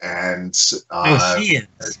 and She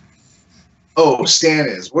is. Oh, Stan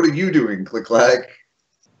is. What are you doing, CliqClaq?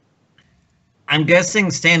 I'm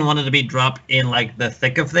guessing Stan wanted to be dropped in like the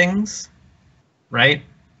thick of things, right?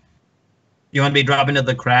 You want to be dropped into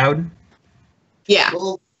the crowd? Yeah.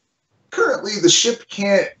 Well, currently the ship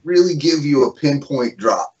can't really give you a pinpoint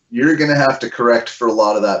drop. You're gonna have to correct for a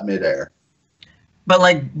lot of that midair. But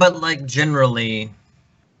like generally,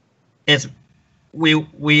 it's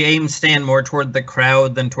we aim Stan more toward the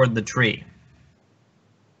crowd than toward the tree.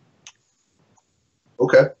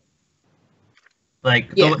 Okay.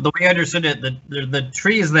 Like the way I understood it, the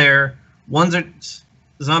tree is there.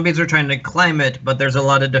 Zombies are trying to climb it, but there's a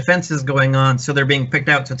lot of defenses going on, so they're being picked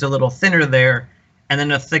out. So it's a little thinner there, and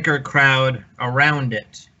then a thicker crowd around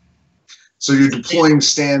it. So you're deploying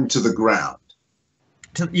Stan to the ground.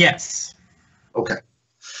 Yes. Okay.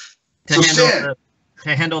 To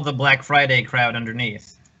handle the Black Friday crowd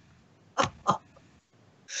underneath.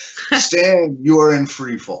 Stan, you are in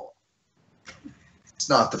free fall. It's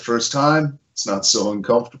not the first time. It's not so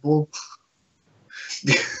uncomfortable.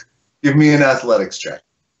 Give me an athletics check.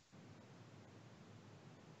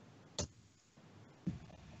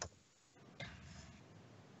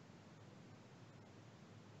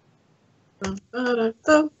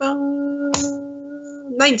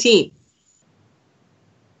 $19.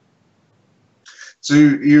 So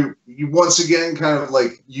you once again kind of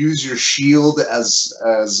like use your shield as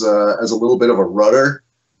a little bit of a rudder,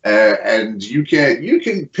 and you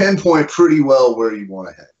can pinpoint pretty well where you want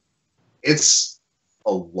to head. It's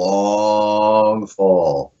a long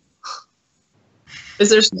fall.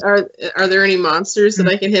 Are there any monsters that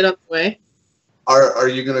I can hit on the way? Are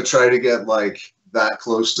you gonna try to get like that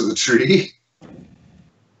close to the tree?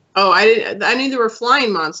 Oh, I knew there were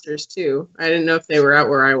flying monsters too. I didn't know if they were out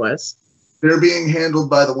where I was. They're being handled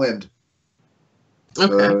by the wind.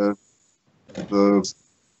 Okay.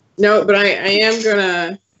 No, but I am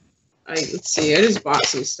gonna. Let's see. I just bought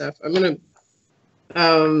some stuff. I'm gonna.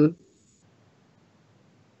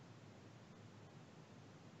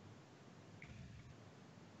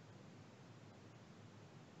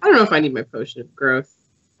 I don't know if I need my potion of growth.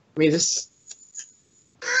 I mean, just.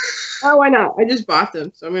 Oh, why not? I just bought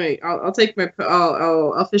them, so I'll take my.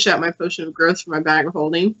 I'll fish out my potion of growth from my bag of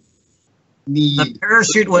holding. The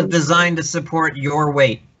parachute was designed to support your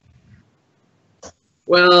weight.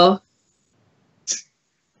 Well,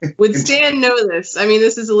 would Stan know this? I mean,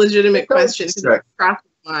 this is a legitimate question. It's crossed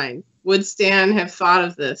my mind. Would Stan have thought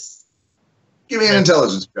of this? Give me an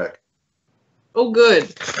intelligence check. Oh,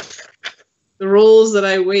 good. The rolls that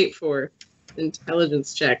I wait for.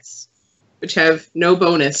 Intelligence checks, which have no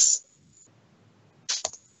bonus.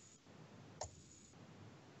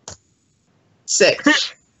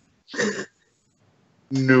 6.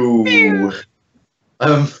 No.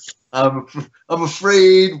 I'm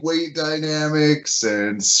afraid weight dynamics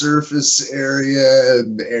and surface area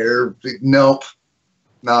and air. Nope,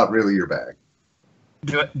 not really your bag.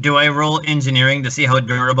 Do I roll engineering to see how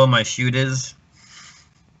durable my chute is?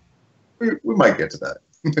 We might get to that.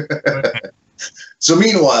 Okay. So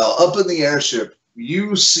meanwhile, up in the airship,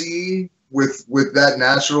 you see with that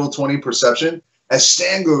natural 20 perception, as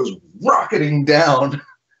Stan goes rocketing down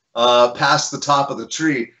past the top of the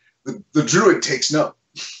tree, the druid takes note.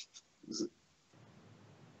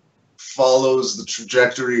 Follows the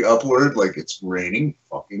trajectory upward like it's raining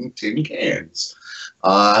fucking tin cans.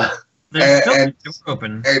 There's still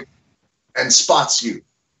open. And spots you.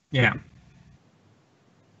 Yeah.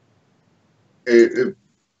 It's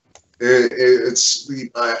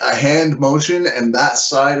a hand motion, and that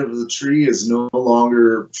side of the tree is no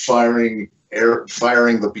longer firing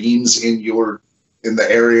the beams in the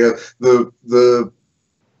area. The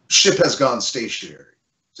ship has gone stationary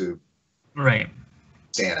to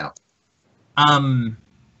stand out.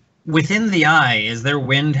 Within the eye, is there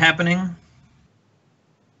wind happening?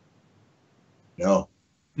 No.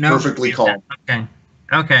 No. Perfectly calm.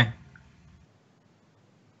 Okay.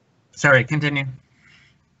 Sorry, continue.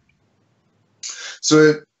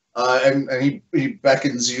 So and he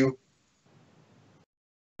beckons you.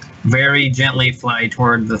 Very gently fly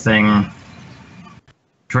toward the thing.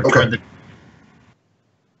 Toward the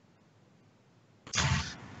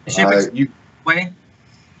ship way.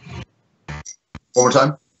 One more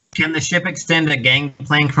time. Can the ship extend a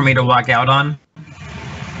gangplank for me to walk out on?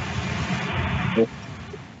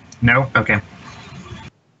 No? Okay.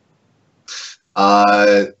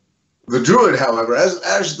 The druid, however,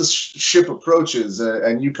 as the ship approaches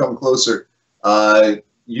and you come closer,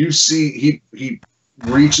 you see he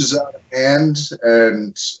reaches out a hand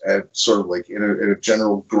and sort of like in a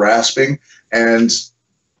general grasping, and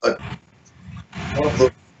one of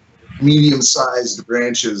the medium-sized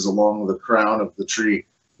branches along the crown of the tree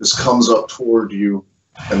just comes up toward you,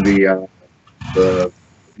 and the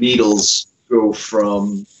needles go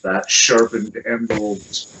from that sharpened emerald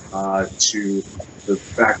to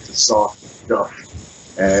back to soft stuff,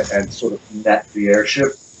 and sort of net the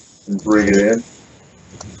airship and bring it in.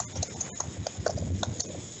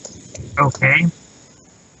 Okay.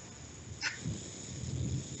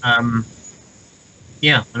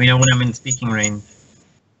 Yeah, let me know when I'm in speaking range.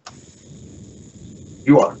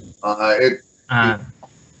 You are. It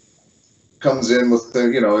comes in with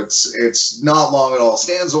the, it's not long at all.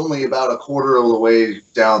 Stands only about a quarter of the way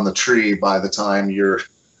down the tree by the time you're.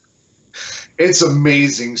 It's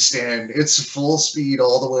amazing, Stan. It's full speed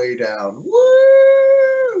all the way down.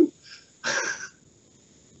 Woo!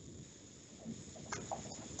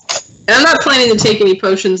 And I'm not planning to take any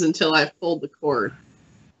potions until I've pulled the cord.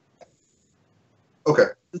 Okay.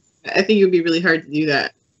 I think it would be really hard to do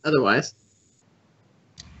that otherwise.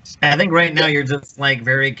 I think right now you're just like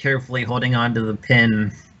very carefully holding on to the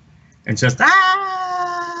pin. It's just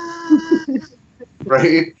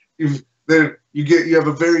right. You have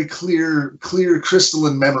a very clear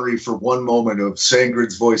crystalline memory for one moment of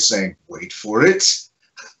Sangrid's voice saying, "Wait for it."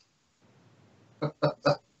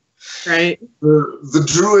 Right. The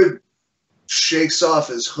druid shakes off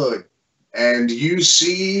his hood, and you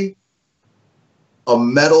see a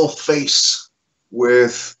metal face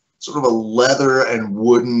with sort of a leather and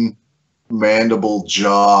wooden mandible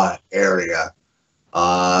jaw area,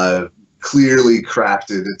 clearly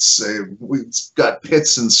crafted. It's got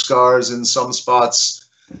pits and scars in some spots,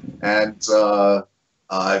 and the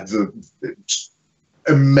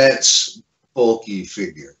immense, bulky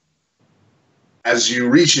figure. As you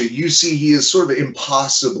reach it, you see he is sort of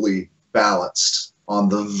impossibly balanced on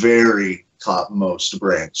the very topmost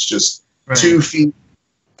branch, just 2 feet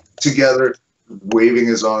together, waving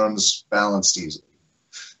his arms, balanced easily.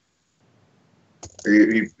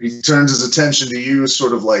 He turns his attention to you,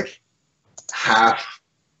 sort of like half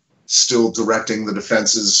still directing the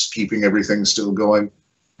defenses, keeping everything still going.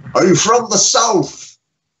 Are you from the south?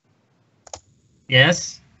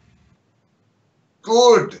 Yes.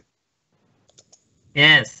 Good.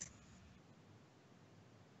 Yes.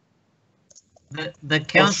 The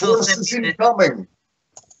council force is incoming.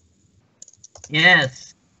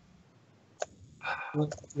 Yes.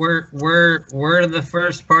 We're the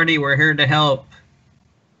first party. We're here to help.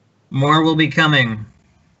 More will be coming.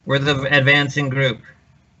 We're the advancing group.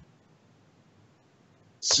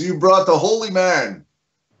 So you brought the holy man.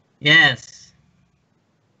 Yes.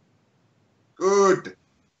 Good.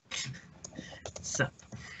 So.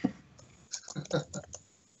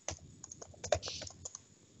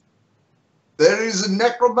 There is a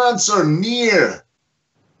necromancer near.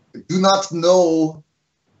 I do not know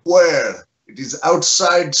where. It is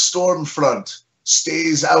outside Stormfront.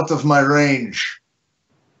 Stays out of my range.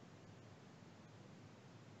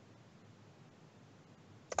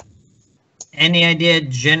 Any idea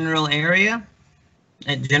general area?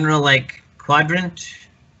 A general, like, quadrant?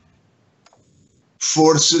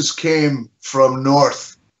 Forces came from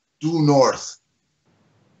north, due north.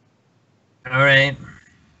 All right.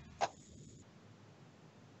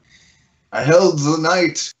 I held the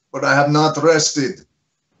night, but I have not rested.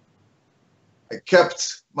 I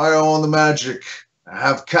kept my own magic. I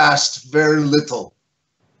have cast very little.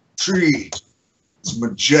 Tree is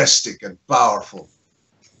majestic and powerful.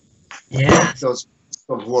 Yeah. It does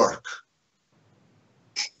work.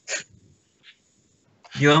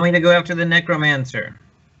 You want me to go after the necromancer?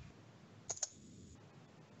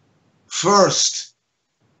 First,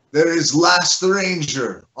 there is Last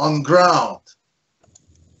Ranger on ground.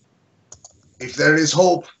 If there is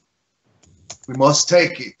hope, we must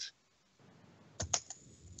take it.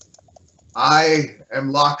 I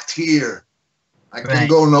am locked here. I can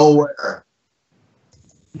go nowhere.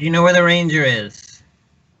 Do you know where the ranger is?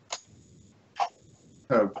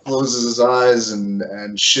 Kind of closes his eyes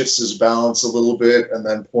and shifts his balance a little bit, and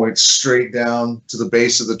then points straight down to the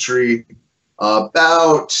base of the tree,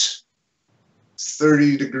 about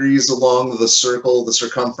 30 degrees along the circle, the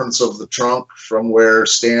circumference of the trunk from where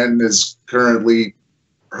Stan is currently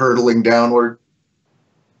hurtling downward.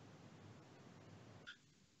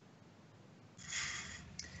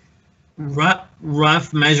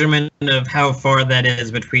 Rough measurement of how far that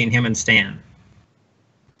is between him and Stan.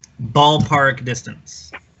 Ballpark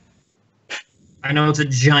distance. I know it's a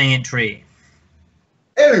giant tree.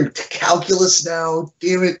 and calculus now.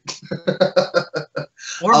 Damn it.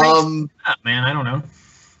 Or make up, man. I don't know.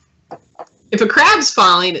 If a crab's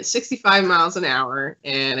falling at 65 miles an hour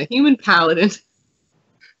and a human paladin...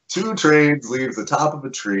 2 trains leave the top of a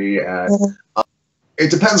tree at...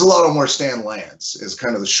 it depends a lot on where Stan lands, is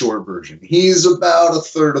kind of the short version. He's about a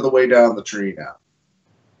third of the way down the tree now.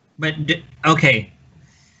 But, okay.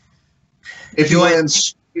 If he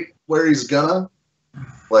lands where he's gonna,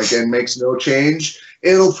 like, and makes no change,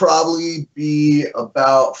 it'll probably be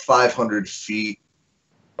about 500 feet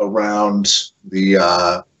around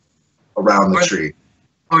the tree.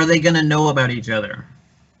 Are they gonna know about each other?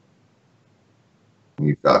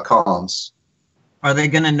 You've got comms. Are they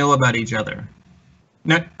gonna know about each other?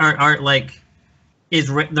 No, is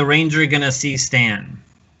the ranger gonna see Stan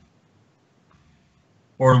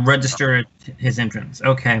or register at his entrance?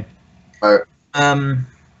 Okay. No,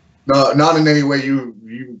 not in any way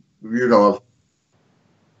you know of.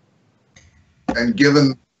 And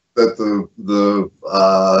given that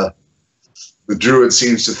the druid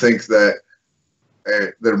seems to think that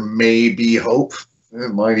there may be hope,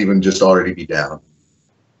 it might even just already be down.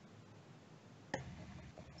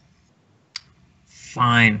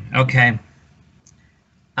 Fine. Okay.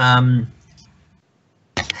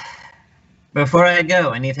 Before I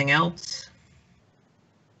go, anything else?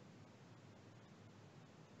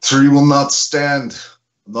 3 will not stand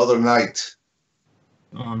another night.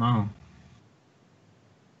 Oh no.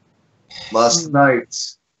 Last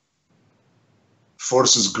night,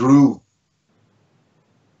 forces grew.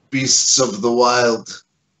 Beasts of the wild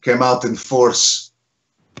came out in force,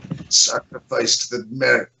 sacrificed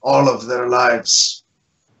all of their lives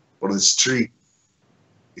for this tree.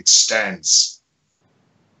 It stands.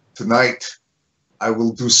 Tonight, I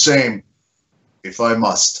will do same if I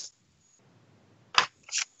must.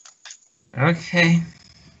 Okay.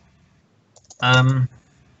 I'll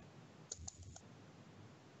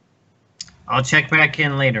check back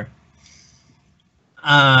in later.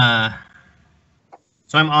 So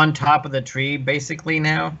I'm on top of the tree basically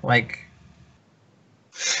now, like.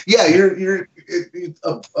 Yeah, a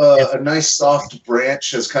nice soft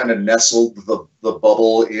branch has kind of nestled the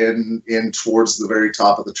bubble in towards the very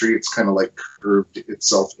top of the tree. It's kind of like curved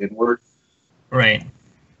itself inward. Right.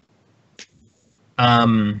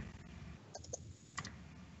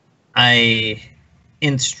 I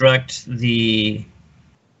instruct the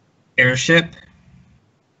airship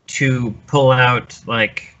to pull out,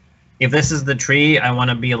 like, if this is the tree, I want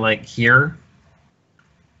to be like here,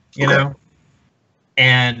 you know,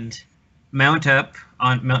 and mount up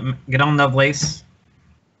on, get on Lovelace,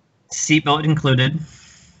 seatbelt included,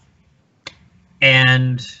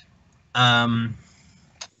 and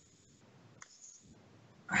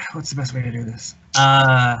what's the best way to do this?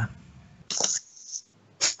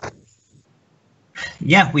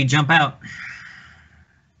 Yeah, we jump out.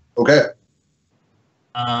 Okay.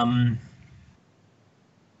 And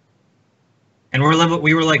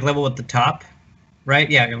we were like level at the top, right?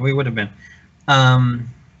 Yeah, we would have been. I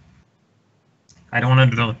don't want to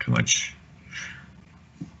develop too much.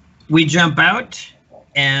 We jump out,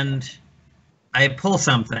 and I pull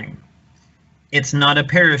something. It's not a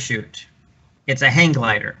parachute. It's a hang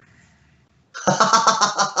glider.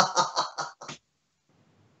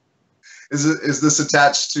 Is this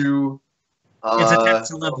attached to? It's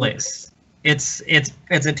attached to Lovelace. It's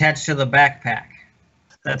attached to the backpack.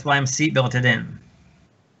 That's why I'm seatbelted in.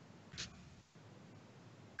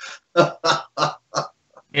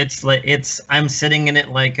 I'm sitting in it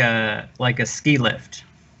like a ski lift.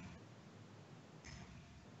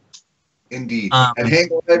 Indeed. And hang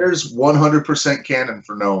gliders, 100% canon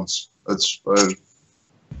for gnomes. That's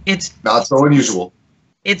it's not so unusual.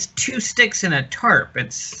 It's 2 sticks in a tarp.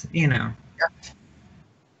 It's, you know.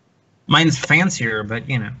 Mine's fancier, but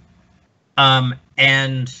you know.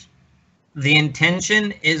 And the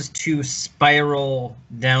intention is to spiral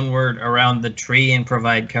downward around the tree and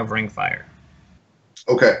provide covering fire.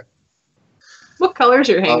 Okay. What color is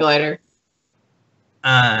your hang glider?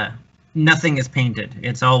 Nothing is painted.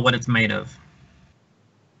 It's all what it's made of.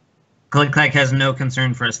 CliqClaq has no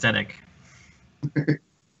concern for aesthetic.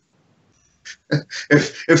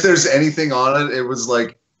 If there's anything on it, it was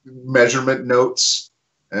like measurement notes,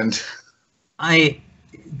 and I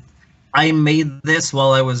made this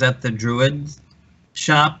while I was at the druid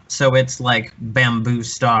shop, so it's like bamboo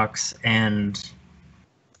stalks and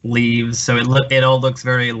leaves, so it all looks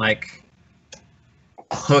very like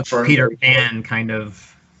Hook Peter Pan kind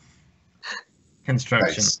of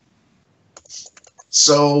construction. Nice.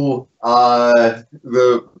 So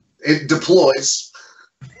it deploys.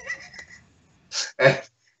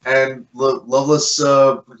 And Loveless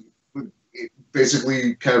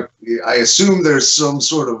basically kind of, I assume there's some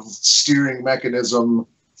sort of steering mechanism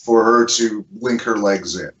for her to link her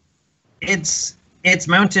legs in. It's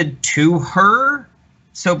mounted to her,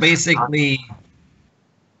 so basically,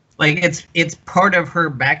 like it's part of her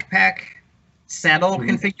backpack saddle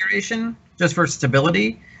configuration, just for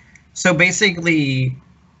stability. So basically,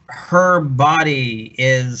 her body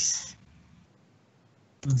is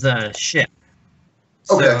the ship.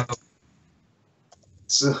 Okay.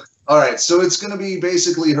 So all right, so it's going to be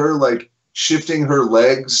basically her like shifting her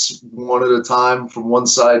legs one at a time from one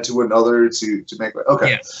side to another to make.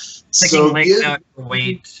 Okay. Yeah. Sticking legs out for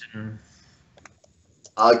weight. And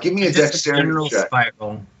give me a dexterity check.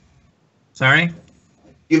 Spiral. Sorry?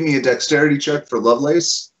 Give me a dexterity check for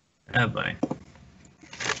Lovelace. Oh boy.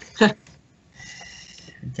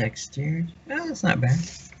 Dexterity? Oh, that's not bad.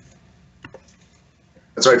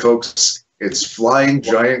 That's right, folks. It's flying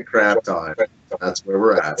giant crab time. That's where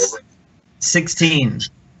we're at. 16.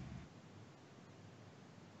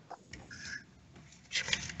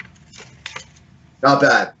 Not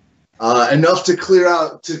bad. Enough to clear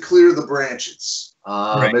the branches.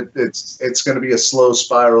 Right. It's going to be a slow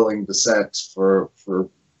spiraling descent for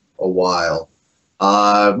a while.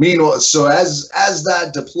 Meanwhile, so as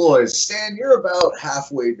that deploys, Stan, you're about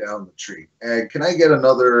halfway down the tree. And can I get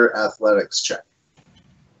another athletics check?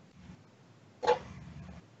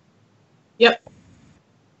 Yep.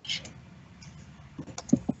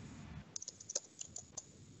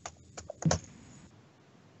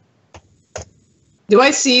 Do I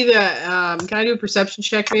see the? Can I do a perception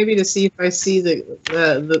check maybe to see if I see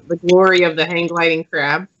the glory of the hang gliding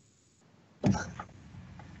crab?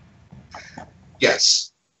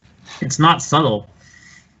 Yes. It's not subtle.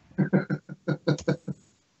 But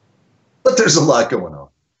there's a lot going on.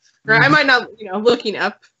 Or I might not, looking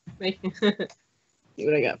up, making see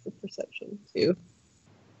what I got for perception too.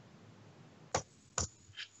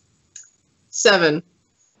 7.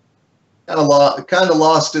 Kind of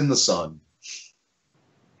lost in the sun.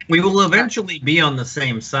 We will eventually be on the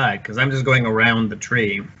same side, because I'm just going around the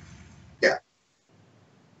tree. Yeah.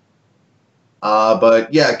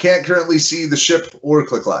 But yeah, can't currently see the ship or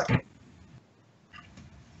CliqClaq.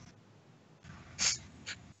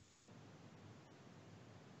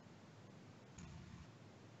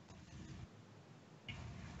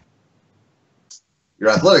 Your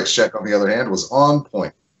athletics check, on the other hand, was on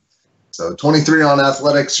point. So 23 on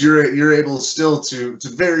athletics, you're able still to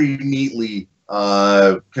very neatly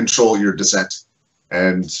control your descent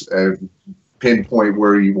and pinpoint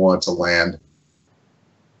where you want to land.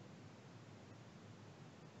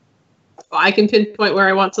 I can pinpoint where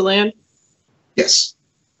I want to land? Yes.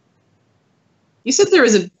 You said there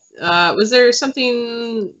was was there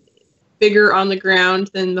something bigger on the ground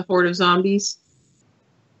than the horde of zombies?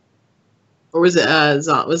 Or was it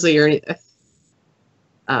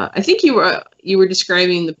I think you were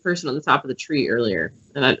describing the person on the top of the tree earlier,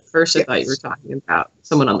 and at first I thought you were talking about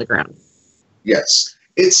someone on the ground. Yes.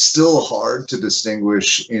 It's still hard to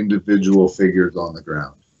distinguish individual figures on the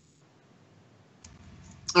ground.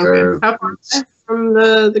 Okay. How far from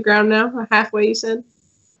the ground now? Halfway, you said?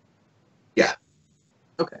 Yeah.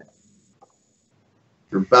 Okay.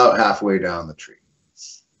 You're about halfway down the tree.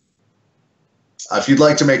 If you'd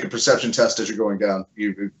like to make a perception test as you're going down,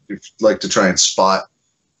 if you'd like to try and spot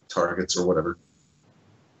targets or whatever.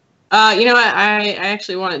 You know what? I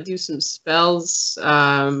actually want to do some spells.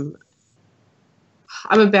 I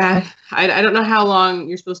don't know how long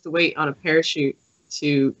you're supposed to wait on a parachute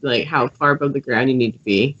to, like, how far above the ground you need to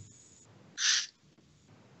be.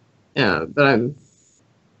 Yeah, but I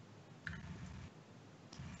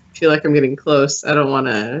feel like I'm getting close. I don't want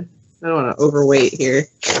to overweight here.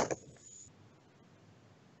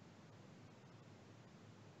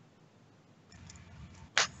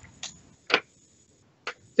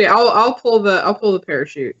 So yeah, I'll pull the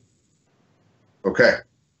parachute. Okay.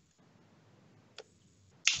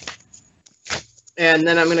 And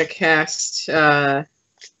then I'm going to cast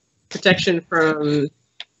protection from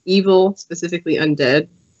evil, specifically undead.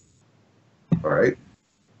 All right.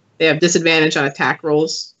 They have disadvantage on attack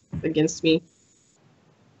rolls against me.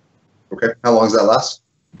 Okay. How long does that last?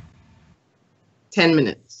 10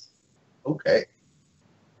 minutes. Okay.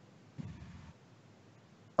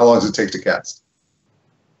 How long does it take to cast?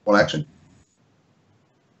 One action?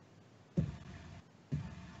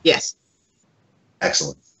 Yes.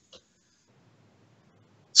 Excellent.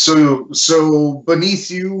 So beneath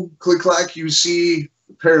you, CliqClaq, you see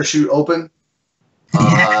the parachute open.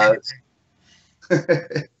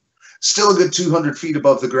 Still a good 200 feet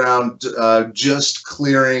above the ground, just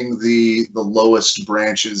clearing the lowest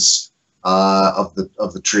branches of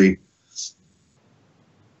the tree.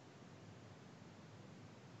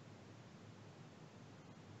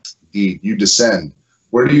 Indeed, you descend.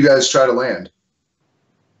 Where do you guys try to land?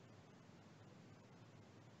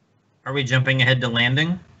 Are we jumping ahead to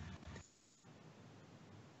landing?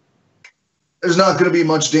 There's not going to be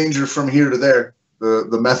much danger from here to there.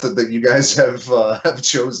 The method that you guys have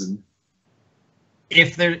chosen.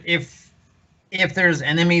 If there's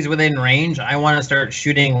enemies within range, I want to start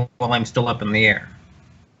shooting while I'm still up in the air.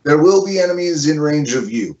 There will be enemies in range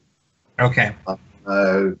of you. Okay.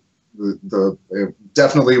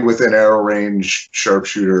 Definitely within arrow range,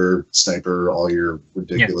 sharpshooter, sniper, all your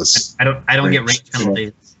ridiculous. Yeah, I don't get range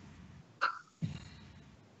penalties.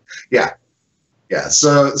 Yeah.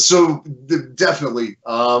 So definitely.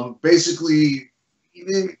 Basically,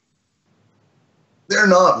 they're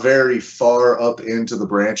not very far up into the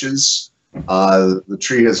branches. The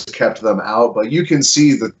tree has kept them out, but you can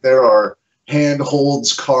see that there are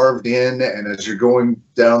handholds carved in, and as you're going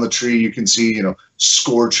down the tree, you can see,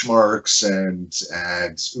 scorch marks and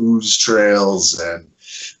ooze trails, and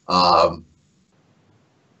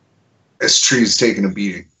this tree's taking a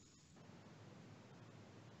beating.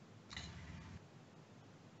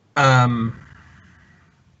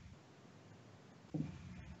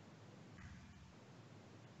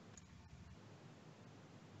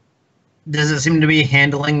 Does it seem to be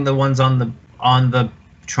handling the ones on the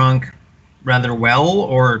trunk rather well,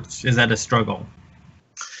 or is that a struggle?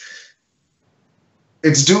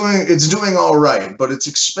 It's doing all right, but it's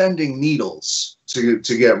expending needles to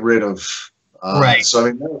get rid of. Right. So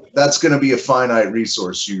I mean, that's going to be a finite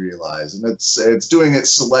resource, you realize, and it's doing it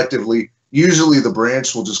selectively. Usually, the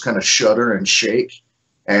branch will just kind of shudder and shake,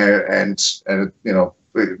 and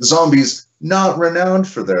zombies not renowned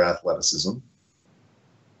for their athleticism.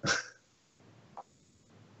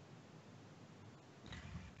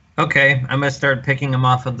 Okay, I'm gonna start picking them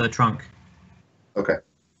off of the trunk. Okay.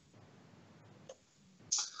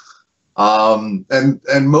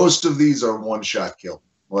 And most of these are one-shot kill.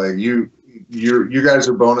 Like you guys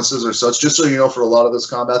are bonuses or such. Just so you know, for a lot of this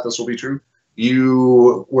combat, this will be true.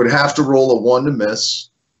 You would have to roll a 1 to miss,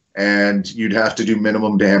 and you'd have to do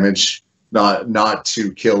minimum damage, not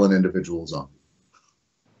to kill an individual zombie.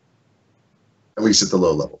 At least at the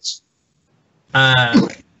low levels.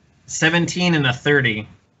 17 and a 30.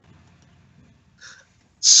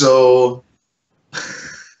 So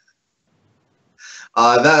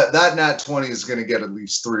that nat 20 is going to get at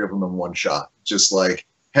least 3 of them in one shot. Just like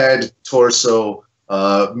head, torso,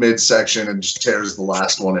 midsection, and just tears the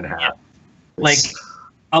last one in half. Like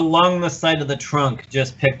along the side of the trunk,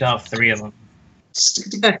 just picked off 3 of them.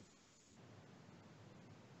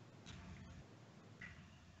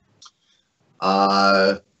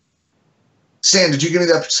 Stan, did you give me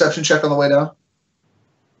that perception check on the way down?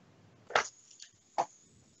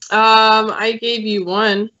 I gave you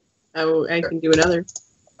one. Oh, I can do another.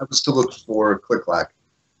 I was to look for CliqClaq.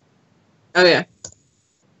 Oh yeah.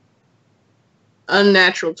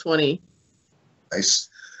 Unnatural 20. Nice.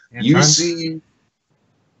 Yeah, You fine. see,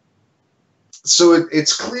 so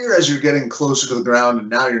it's clear as you're getting closer to the ground, and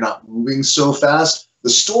now you're not moving so fast. The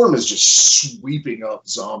storm is just sweeping up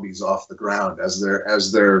zombies off the ground as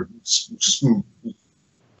they're just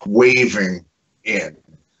waving in.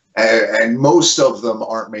 And most of them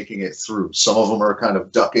aren't making it through. Some of them are kind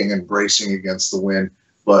of ducking and bracing against the wind,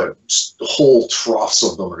 but whole troughs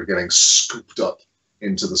of them are getting scooped up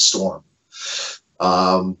into the storm.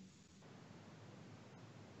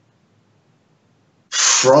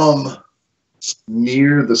 From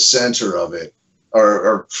near the center of it,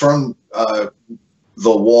 or from the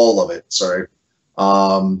wall of it, sorry,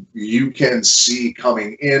 you can see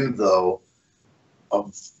coming in, though, a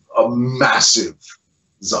massive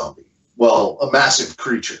zombie. Well, a massive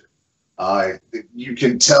creature. You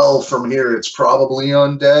can tell from here it's probably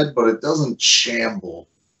undead, but it doesn't shamble.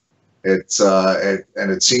 And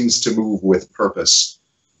it seems to move with purpose.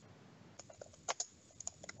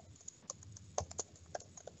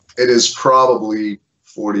 It is probably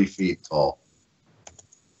 40 feet tall.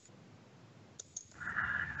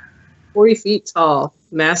 40 feet tall.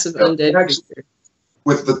 Massive undead creature.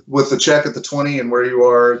 With the check at the 20 and where you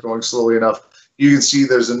are going slowly enough, you can see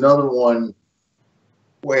there's another one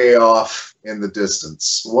way off in the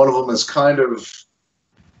distance. One of them is kind of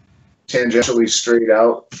tangentially straight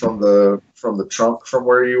out from the trunk from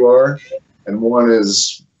where you are, and one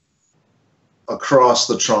is across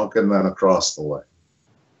the trunk and then across the way.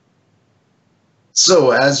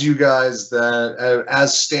 So as you guys,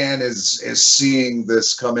 as Stan is seeing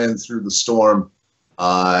this come in through the storm,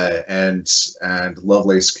 and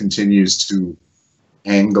Lovelace continues to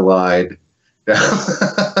hang glide down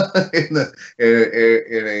in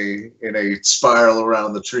a spiral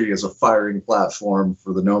around the tree as a firing platform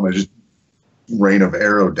for the Gnomish. reign of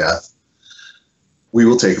arrow death, we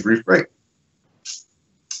will take a brief break.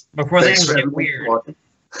 Before things get weird.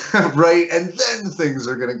 Right, and then things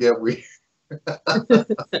are going to get weird.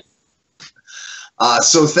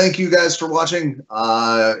 So thank you guys for watching.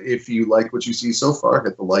 If you like what you see so far,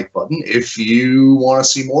 hit the like button. If you want to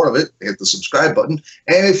see more of it, hit the subscribe button.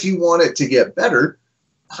 And if you want it to get better,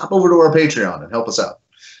 hop over to our Patreon and help us out.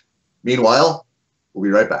 Meanwhile, we'll be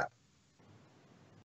right back.